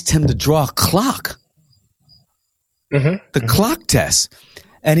doctor asked him to draw a clock, the clock test.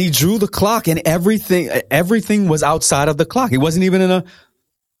 And he drew the clock, and everything was outside of the clock. It wasn't even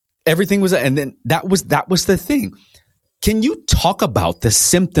everything was, and then that was the thing. Can you talk about the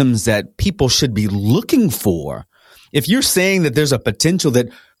symptoms that people should be looking for? If you're saying that there's a potential that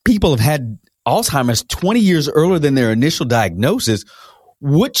people have had Alzheimer's 20 years earlier than their initial diagnosis,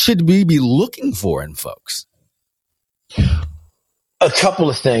 what should we be looking for in folks? A couple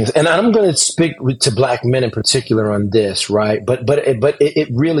of things, and I'm going to speak to Black men in particular on this, right? But it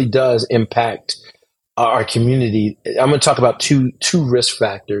really does impact our community. I'm going to talk about two risk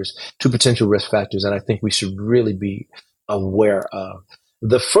factors, two potential risk factors that I think we should really be aware of.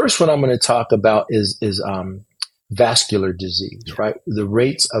 The first one I'm going to talk about is vascular disease, right? The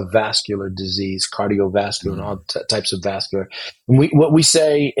rates of vascular disease, cardiovascular, and all types of vascular. And what we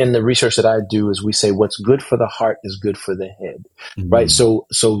say in the research that I do is we say what's good for the heart is good for the head, right? So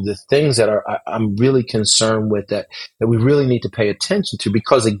the things that I'm really concerned with that we really need to pay attention to,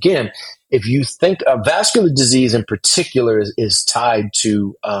 because again, if you think vascular disease in particular is tied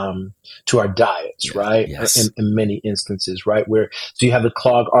to our diets, right? Yes. In many instances, right? So you have the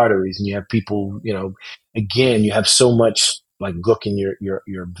clogged arteries, and you have people, again, you have so much like gook in your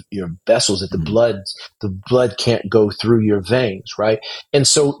vessels that the blood can't go through your veins, right? And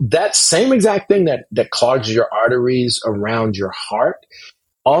so that same exact thing that clogs your arteries around your heart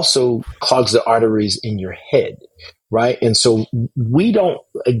also clogs the arteries in your head, right? And so we don't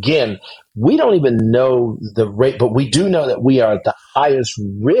even know the rate, but we do know that we are at the highest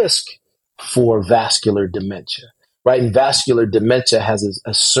risk for vascular dementia, right? And vascular dementia has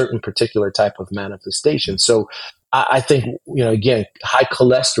a certain particular type of manifestation. So I think, again, high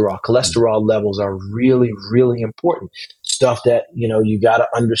cholesterol levels are really, really important. Stuff that, you got to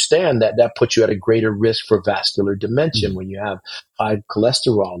understand that puts you at a greater risk for vascular dementia when you have high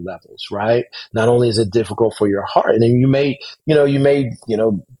cholesterol levels, right? Not only is it difficult for your heart, and then you may,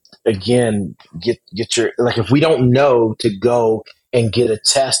 again, get your, like, if we don't know to go and get a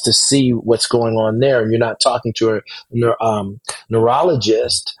test to see what's going on there, and you're not talking to a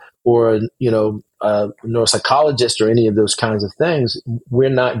neurologist or, neuropsychologist or any of those kinds of things, we're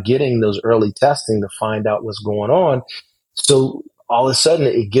not getting those early testing to find out what's going on. So all of a sudden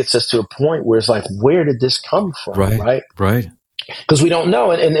it gets us to a point where it's like, where did this come from? Right. Because we don't know.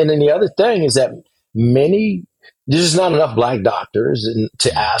 And then the other thing is that there's just not enough Black doctors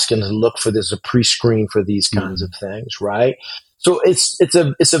to ask and to look for this, a pre-screen for these kinds of things. Right. So it's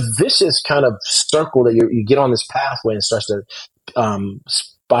a vicious kind of circle that you get on this pathway, and it starts to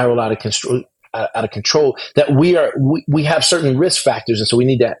spiral out of control, that we have certain risk factors, and so we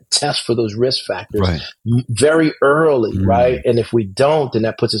need to test for those risk factors very early, right? And if we don't, then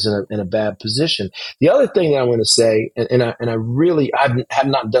that puts us in a bad position. The other thing that I want to say, and I have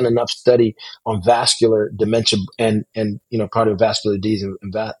not done enough study on vascular dementia and cardiovascular disease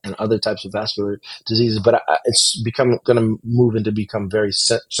and other types of vascular diseases, but it's going to move into become very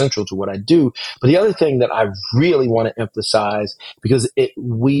central to what I do. But the other thing that I really want to emphasize, because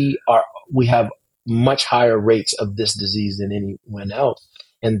we have much higher rates of this disease than anyone else,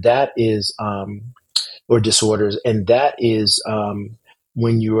 and that is or disorders, and that is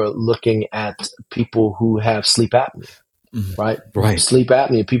when you are looking at people who have sleep apnea. Right. Sleep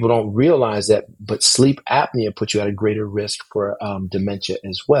apnea, people don't realize that, but sleep apnea puts you at a greater risk for dementia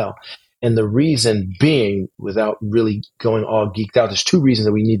as well. And the reason being, without really going all geeked out, there's two reasons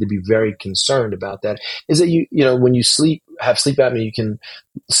that we need to be very concerned about that. Is that when you have sleep apnea, you can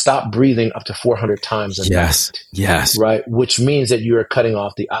stop breathing up to 400 times a night. Yes. Right. Which means that you are cutting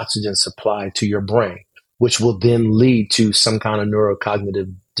off the oxygen supply to your brain, which will then lead to some kind of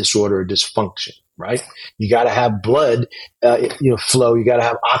neurocognitive disorder or dysfunction. Right. You got to have blood, flow. You got to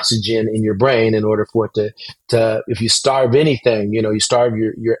have oxygen in your brain in order for it to, if you starve anything, you starve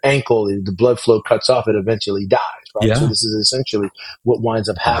your ankle, the blood flow cuts off, it eventually dies. Right. Yeah. So this is essentially what winds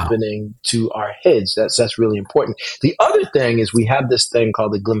up happening to our heads. That's really important. The other thing is we have this thing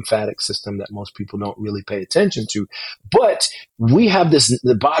called the lymphatic system that most people don't really pay attention to, but we have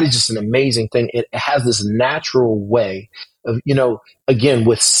the body's just an amazing thing. It has this natural way of, again,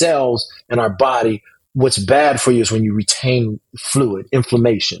 with cells in our body, what's bad for you is when you retain fluid,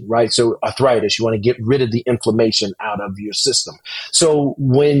 inflammation, right? So arthritis, you want to get rid of the inflammation out of your system. So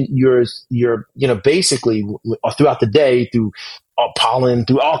when you're basically throughout the day, through pollen,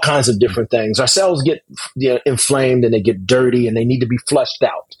 through all kinds of different things, our cells get inflamed and they get dirty and they need to be flushed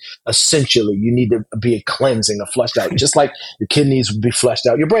out. Essentially, you need to be a cleansing, a flushed out, just like your kidneys would be flushed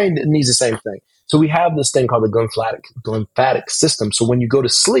out. Your brain needs the same thing. So we have this thing called the lymphatic system. So when you go to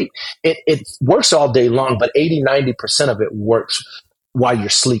sleep, it works all day long, but 80-90% of it works while you're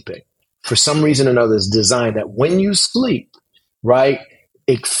sleeping. For some reason or another, it's designed that when you sleep, right,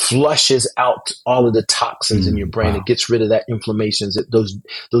 it flushes out all of the toxins in your brain. Wow. It gets rid of that inflammation, those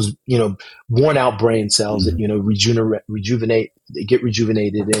worn out brain cells that rejuvenate, they get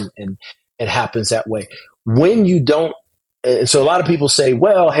rejuvenated, and it happens that way. When you don't. And so a lot of people say,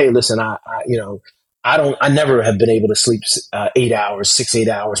 well, hey, listen, I never have been able to sleep 8 hours, 8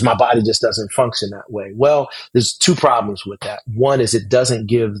 hours. My body just doesn't function that way. Well, there's two problems with that. One is it doesn't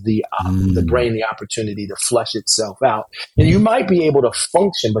give the brain the opportunity to flush itself out. And you might be able to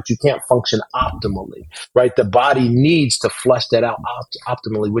function, but you can't function optimally, right? The body needs to flush that out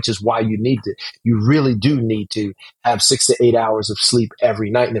optimally, which is why you really do need to have 6 to 8 hours of sleep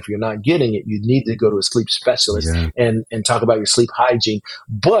every night. And if you're not getting it, you need to go to a sleep specialist and talk about your sleep hygiene.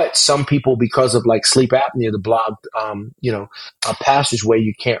 But some people, because of like sleep apnea, the blocked, a passageway,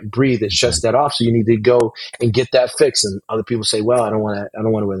 you can't breathe. It shuts that off. So you need to go and get that fixed. And other people say, well, I don't want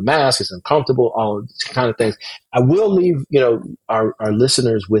to wear the mask. It's uncomfortable, all kind of things. I will leave, our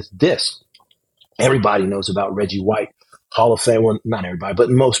listeners with this. Everybody knows about Reggie White, Hall of Fame. Well, not everybody, but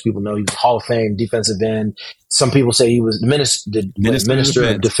most people know he was Hall of Fame defensive end. Some people say he was the minister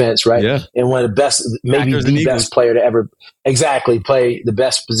of defense, right? Yeah. And one of the best, maybe the best player to ever play the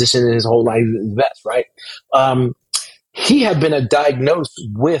best position in his whole life, the best, right? He had been diagnosed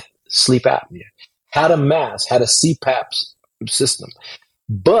with sleep apnea, had a mask, had a CPAP system.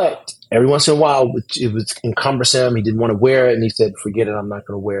 But every once in a while, it was cumbersome. He didn't want to wear it. And he said, forget it, I'm not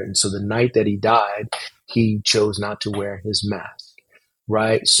going to wear it. And so the night that he died, he chose not to wear his mask,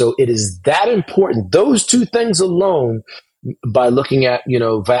 right? So it is that important. Those two things alone, by looking at,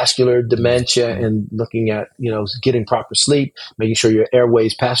 vascular dementia and looking at, getting proper sleep, making sure your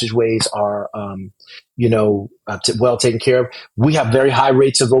airways, passageways are, well taken care of. We have very high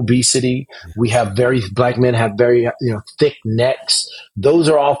rates of obesity. Black men have very, thick necks. Those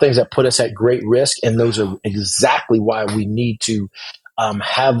are all things that put us at great risk. And those are exactly why we need to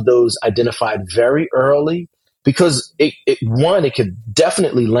have those identified very early, because it could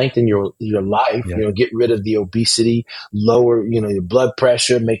definitely lengthen your life, get rid of the obesity, lower, your blood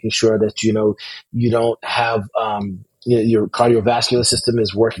pressure, making sure that, you don't have, your cardiovascular system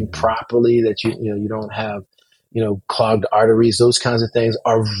is working properly, that you don't have, clogged arteries. Those kinds of things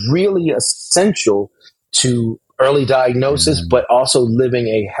are really essential to early diagnosis, but also living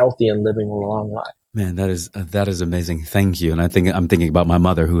a healthy and living a long life. Man, that is amazing. Thank you. And I'm thinking about my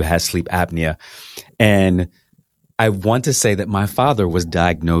mother who has sleep apnea, and I want to say that my father was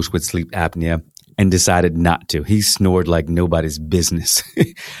diagnosed with sleep apnea and decided not to. He snored like nobody's business.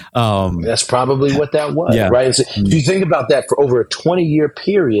 That's probably what that was, right? And so if you think about that, for over a 20-year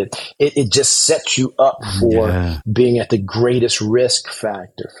period, it just sets you up for being at the greatest risk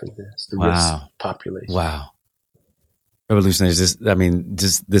factor for this, risk population. Wow. Revolutionaries,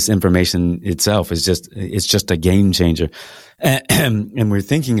 just this information itself is just a game changer. And if we're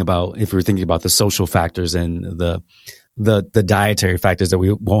thinking about the social factors and the dietary factors that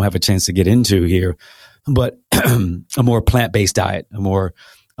we won't have a chance to get into here, but a more plant-based diet, a more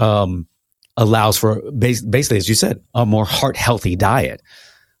allows for basically, as you said, a more heart-healthy diet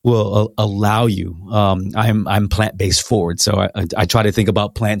will allow you. I'm plant-based forward, so I try to think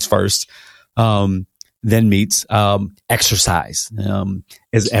about plants first. Then meets exercise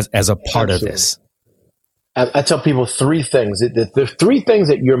as a part of this. I tell people three things. The three things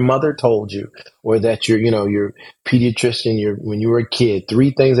that your mother told you, or that your pediatrician, when you were a kid, three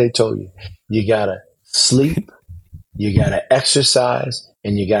things they told you. You gotta sleep, you gotta exercise,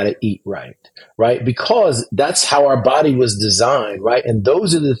 and you gotta eat right? Because that's how our body was designed, right? And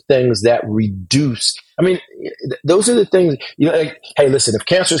those are the things that reduce. Those are the things, like, hey, listen, if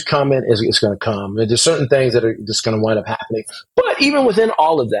cancer's coming, it's going to come. There's certain things that are just going to wind up happening. But even within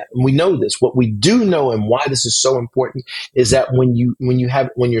all of that, and we know this, what we do know and why this is so important is that when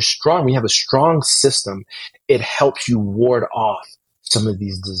you're strong, when you have a strong system, it helps you ward off some of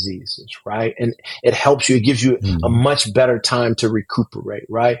these diseases, right? And it helps you, it gives you a much better time to recuperate,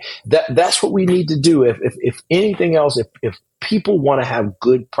 right? That's what we need to do. If anything else, if people want to have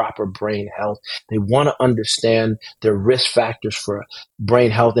good, proper brain health, they want to understand their risk factors for brain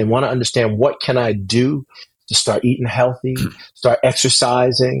health. They want to understand, what can I do to start eating healthy, start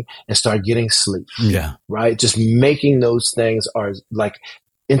exercising, and start getting sleep. Yeah. Right? Just making those things are like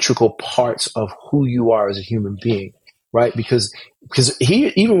integral parts of who you are as a human being. Right? Because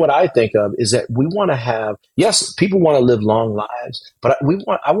even what I think of is that we want to have, yes, people want to live long lives, but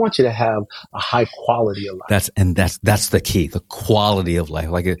I want you to have a high quality of life. That's the key, the quality of life.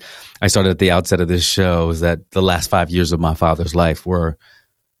 Like I started at the outset of this show, is that the last 5 years of my father's life were,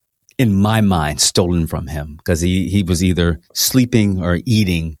 in my mind, stolen from him, because he was either sleeping or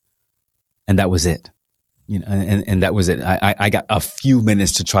eating, and that was it. And that was it. I got a few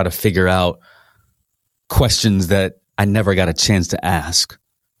minutes to try to figure out questions that I never got a chance to ask,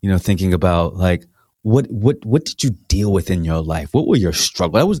 thinking about, like, what did you deal with in your life? What were your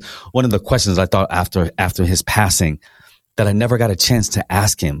struggles? That was one of the questions I thought after his passing that I never got a chance to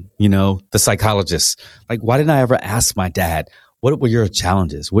ask him, the psychologist. Like, why didn't I ever ask my dad, what were your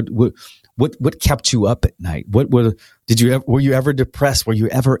challenges? What kept you up at night? Were you ever depressed? Were you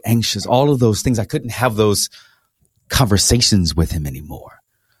ever anxious? All of those things. I couldn't have those conversations with him anymore.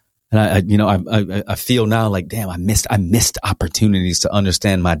 And I feel now like, damn, I missed opportunities to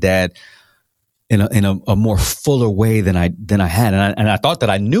understand my dad in a more fuller way than I had. And I thought that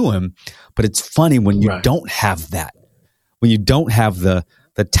I knew him, but it's funny when you don't have that, when you don't have the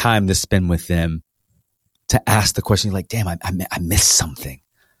time to spend with them to ask the question, you're like, damn, I missed something.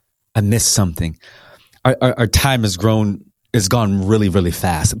 I missed something. Our time has gone really, really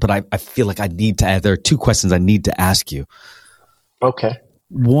fast, but I feel like I need to add, there are two questions I need to ask you. Okay.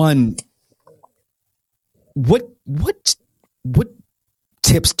 One, what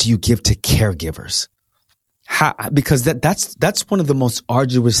tips do you give to caregivers? Because that's one of the most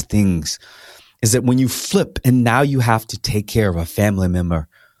arduous things, is that when you flip and now you have to take care of a family member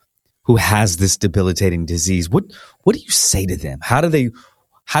who has this debilitating disease, what do you say to them? How do they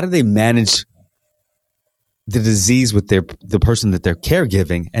manage the disease with the person that they're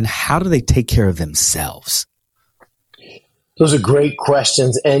caregiving, and how do they take care of themselves? Those are great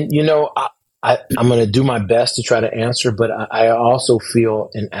questions. And, I'm going to do my best to try to answer, but I also feel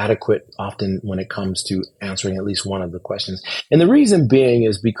inadequate often when it comes to answering at least one of the questions. And the reason being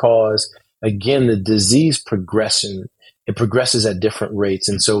is because, again, the disease progression, it progresses at different rates.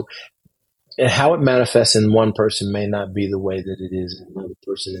 And so how it manifests in one person may not be the way that it is in another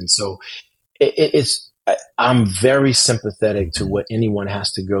person. And so I'm very sympathetic to what anyone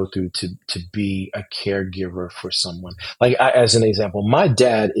has to go through to be a caregiver for someone. Like, as an example, my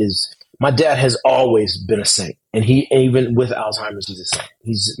dad has always been a saint, and he, even with Alzheimer's, he's a saint.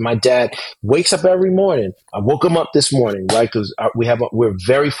 My dad wakes up every morning. I woke him up this morning, right? Because we're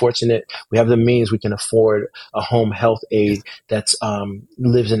very fortunate. We have the means. We can afford a home health aide that's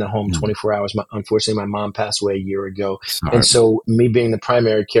lives in the home 24 hours. Unfortunately, my mom passed away a year ago, and so me being the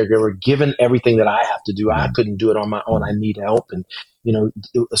primary caregiver, given everything that I have to do, I couldn't do it on my own. I need help, and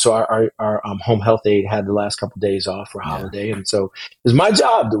so our home health aide had the last couple of days off for holiday. And so it's my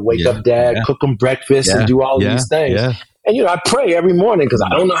job to wake up dad, cook him breakfast and do all of these things. Yeah. And, I pray every morning because I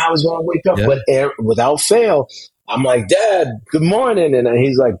don't know how he's going to wake up, but without fail, I'm like, Dad, good morning. And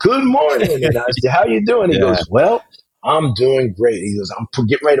he's like, good morning. And I said, how you doing? He goes, well, I'm doing great. He goes, I'm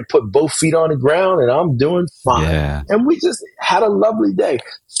getting ready to put both feet on the ground and I'm doing fine. Yeah. And we just had a lovely day.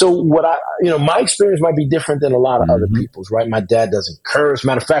 So my experience might be different than a lot of other people's, right? My dad doesn't curse.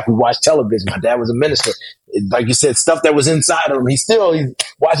 Matter of fact, we watch television. My dad was a minister. Like you said, stuff that was inside of him. He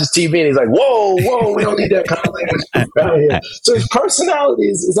watches TV and he's like, whoa, we don't need that kind of language right here. So his personality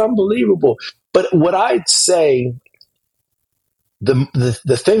is unbelievable. But what I'd say,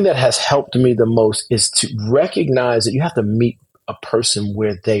 the thing that has helped me the most is to recognize that you have to meet a person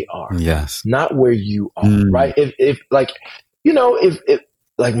where they are, not where you are, right? If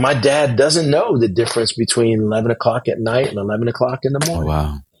my dad doesn't know the difference between 11 o'clock at night and 11 o'clock in the morning. Oh,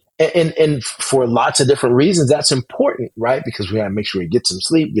 wow. And for lots of different reasons, that's important, right? Because we got to make sure he gets some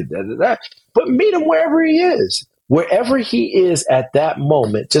sleep, but meet him wherever he is. Wherever he is at that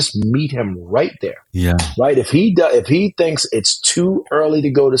moment, just meet him right there. Yeah. Right. If he thinks it's too early to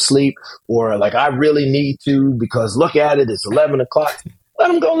go to sleep, or like I really need to because look at it, it's 11 o'clock,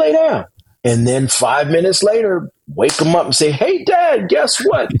 let him go lay down. And then 5 minutes later, wake him up and say, hey, Dad, guess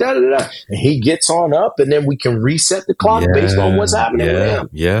what? And he gets on up, and then we can reset the clock based on what's happening with him.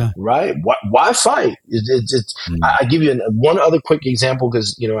 Yeah. Right? Why fight? I give you one other quick example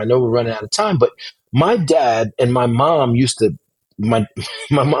because, I know we're running out of time, but my dad and my mom used to, my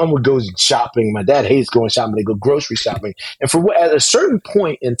mom would go shopping. My dad hates going shopping. They go grocery shopping. And at a certain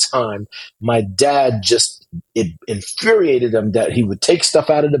point in time, my dad it infuriated him that he would take stuff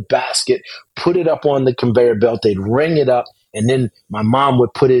out of the basket, put it up on the conveyor belt, they'd ring it up, and then my mom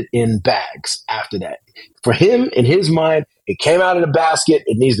would put it in bags after that. For him, in his mind, it came out of the basket,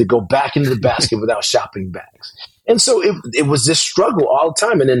 it needs to go back into the basket without shopping bags. And so it was this struggle all the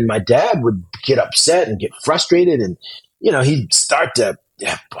time. And then my dad would get upset and get frustrated, and he'd start to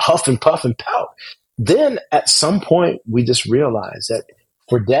huff and puff and pout. Then at some point, we just realized that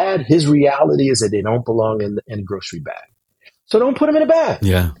for Dad, his reality is that they don't belong in a grocery bag. So don't put them in a bag.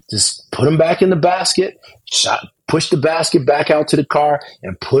 Yeah. Just put them back in the basket, push the basket back out to the car,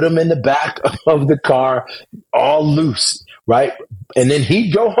 and put them in the back of the car all loose, right? And then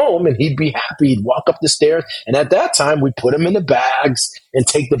he'd go home and he'd be happy. He'd walk up the stairs. And at that time, we'd put him in the bags and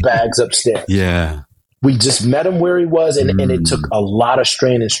take the bags upstairs. Yeah. We just met him where he was, and it took a lot of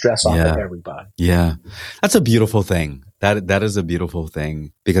strain and stress off of everybody. Yeah. That's a beautiful thing. That is a beautiful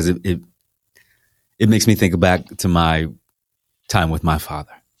thing, because it makes me think back to my time with my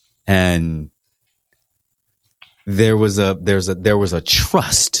father. And there was a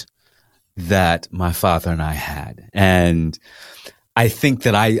trust that my father and I had. And I think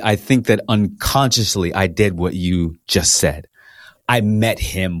that unconsciously I did what you just said. I met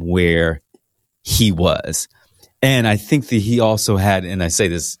him where he was. And I think that he also had, and I say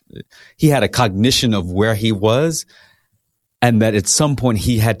this, he had a cognition of where he was, and that at some point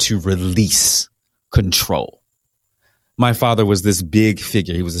he had to release control. My father was this big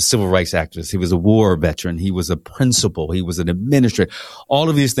figure. He was a civil rights activist. He was a war veteran. He was a principal. He was an administrator. All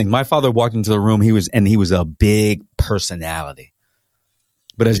of these things. My father walked into the room. He was a big personality.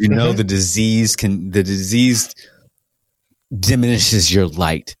 But as you know, the disease diminishes your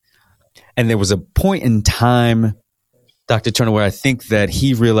light. And there was a point in time, Dr. Turner, where I think that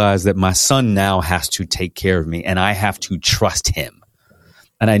he realized that my son now has to take care of me and I have to trust him.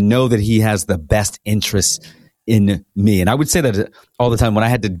 And I know that he has the best interests in me. And I would say that all the time when I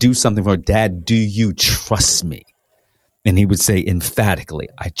had to do something for Dad, do you trust me? And he would say emphatically,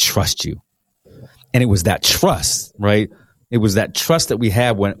 I trust you. And it was that trust, right? It was that trust that we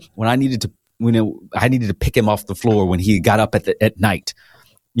had when I needed to pick him off the floor when he got up at night,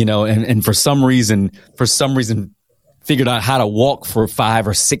 and for some reason figured out how to walk for 5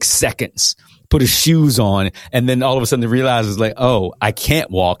 or 6 seconds, put his shoes on, and then all of a sudden realizes like, oh, I can't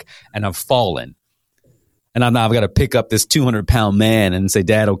walk and I've fallen. And I've got to pick up this 200-pound man and say,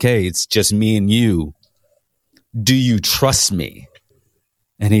 Dad, okay, it's just me and you. Do you trust me?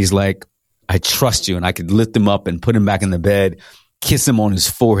 And he's like, I trust you. And I could lift him up and put him back in the bed, kiss him on his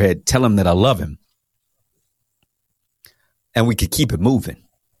forehead, tell him that I love him. And we could keep it moving.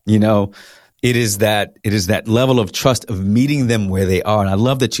 It is that level of trust of meeting them where they are. And I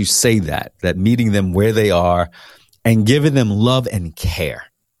love that you say that meeting them where they are and giving them love and care.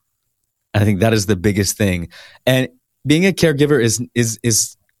 I think that is the biggest thing. And being a caregiver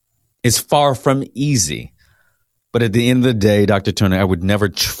is far from easy. But at the end of the day, Dr. Turner, I would never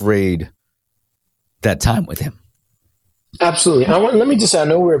trade that time with him. Absolutely. Let me just say, I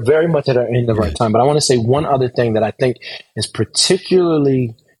know we're very much at our end of our time, but I want to say one other thing that I think is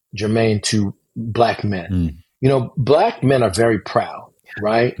particularly germane to Black men. Black men are very proud,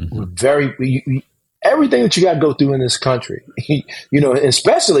 right? Mm-hmm. Everything that you got to go through in this country,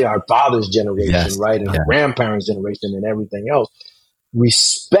 especially our father's generation, right? And our grandparents' generation and everything else.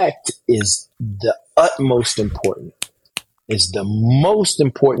 Respect is the utmost important. It's the most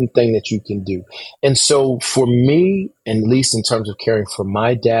important thing that you can do. And so for me, at least in terms of caring for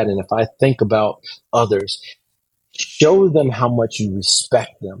my dad, and if I think about others, show them how much you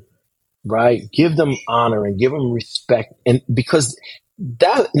respect them, right? Give them honor and give them respect. And because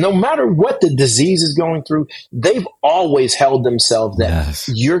that, no matter what the disease is going through, they've always held themselves that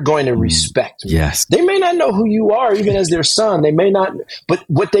you're going to respect me. Yes. They may not know who you are, even as their son. They may not, but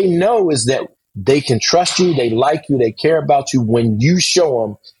what they know is that they can trust you, they like you, they care about you. When you show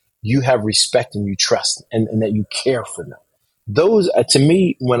them you have respect and you trust and that you care for them. Those, to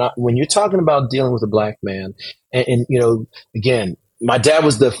me, when you're talking about dealing with a Black man, and again, my dad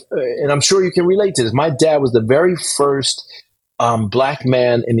was and I'm sure you can relate to this, my dad was the very first Black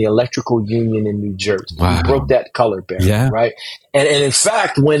man in the electrical union in New Jersey. Wow. He broke that color barrier, right? And in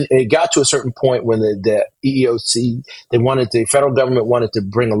fact, when it got to a certain point when the EEOC, the federal government wanted to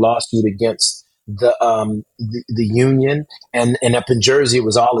bring a lawsuit against the union, and up in Jersey it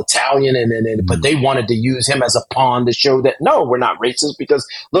was all Italian, but they wanted to use him as a pawn to show that no, we're not racist because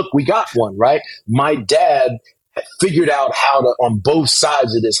look, we got one, right? My dad figured out how to, on both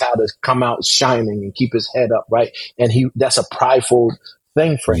sides of this, how to come out shining and keep his head up, right? And that's a prideful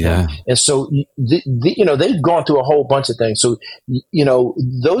thing for him. And so, they've gone through a whole bunch of things. So,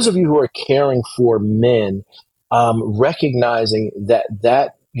 those of you who are caring for men, recognizing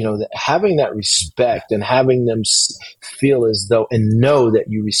that having that respect and having them feel as though and know that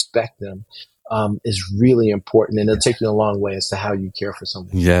you respect them, is really important. And it'll take you a long way as to how you care for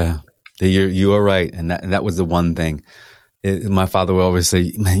someone. Yeah. You are right. And that was the one thing. My father would always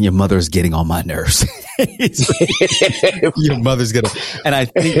say, man, your mother's getting on my nerves. Your mother's getting, and I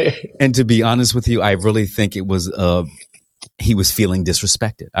think, and to be honest with you, I really think it was, he was feeling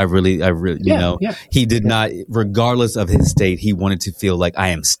disrespected. I really, he did not, regardless of his state, he wanted to feel like I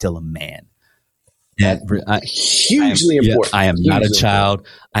am still a man. Hugely important. I am not a child.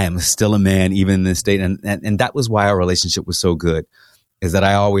 I am still a man, even in this state. And that was why our relationship was so good. Is that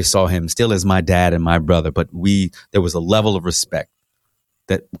I always saw him still as my dad and my brother, but there was a level of respect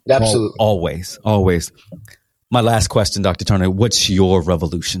that absolutely always. My last question, Dr. Turner, what's your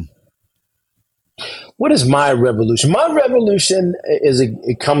revolution? What is my revolution? My revolution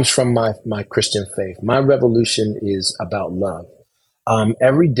it comes from my Christian faith. My revolution is about love.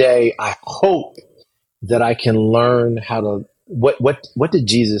 Every day I hope that I can learn how to, what did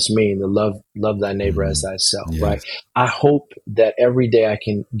Jesus mean? To love thy neighbor as thyself, right? I hope that every day I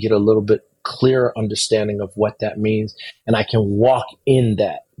can get a little bit clearer understanding of what that means, and I can walk in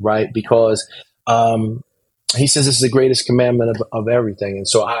that, right? Because he says it's the greatest commandment of everything. And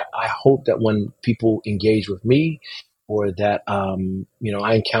so I hope that when people engage with me, or that,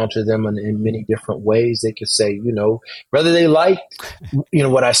 I encounter them in many different ways, they could say, whether they like,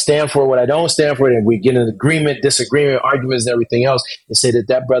 what I stand for, what I don't stand for, and we get an agreement, disagreement, arguments, and everything else, and say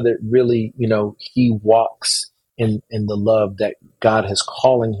that brother really, he walks in the love that God is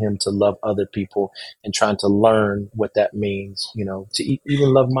calling him to love other people, and trying to learn what that means, to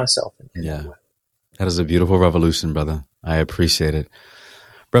even love myself. Yeah. That is a beautiful revolution, brother. I appreciate it.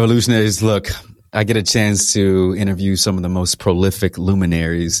 Revolutionaries, look, I get a chance to interview some of the most prolific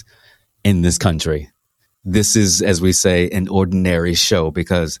luminaries in this country. This is, as we say, an ordinary show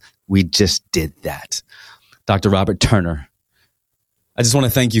because we just did that. Dr. Robert Turner, I just want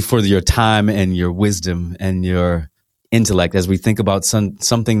to thank you for your time and your wisdom and your intellect as we think about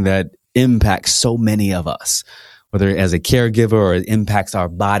something that impacts so many of us, whether as a caregiver or it impacts our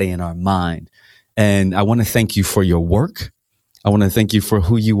body and our mind. And I want to thank you for your work. I want to thank you for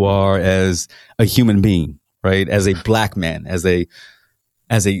who you are as a human being, right? As a Black man, as a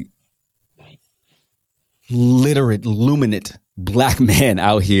literate, luminate Black man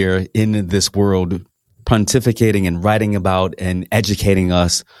out here in this world, pontificating and writing about and educating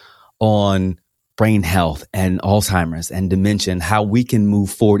us on brain health and Alzheimer's and dementia and how we can move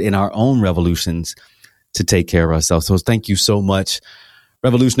forward in our own revolutions to take care of ourselves. So thank you so much.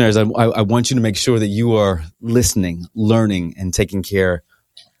 Revolutionaries, I want you to make sure that you are listening, learning, and taking care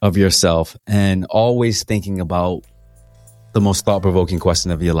of yourself, and always thinking about the most thought-provoking question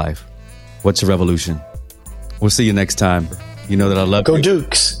of your life. What's your revolution? We'll see you next time. You know that I love you. Go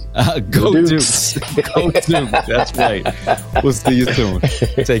Dukes. Go Dukes. Go Dukes. That's right. We'll see you soon.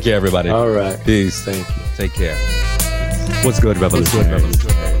 Take care, everybody. All right. Peace. Thank you. Take care. What's good, Revolutionaries?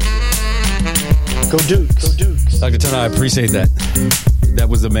 Go Dukes. Go Dukes. Dr. Turner, I appreciate that. That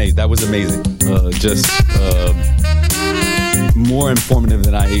was amazing. More informative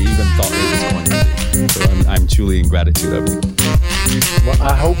than I even thought it was going to be. So I'm truly in gratitude of you. Well,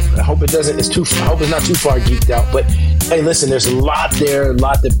 I hope it doesn't. I hope it's not too far geeked out. But hey, listen, there's a lot there, a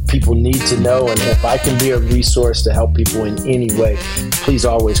lot that people need to know. And if I can be a resource to help people in any way, please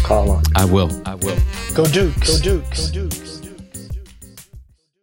always call on me. I will. Go Dukes. Go Dukes. Go Dukes.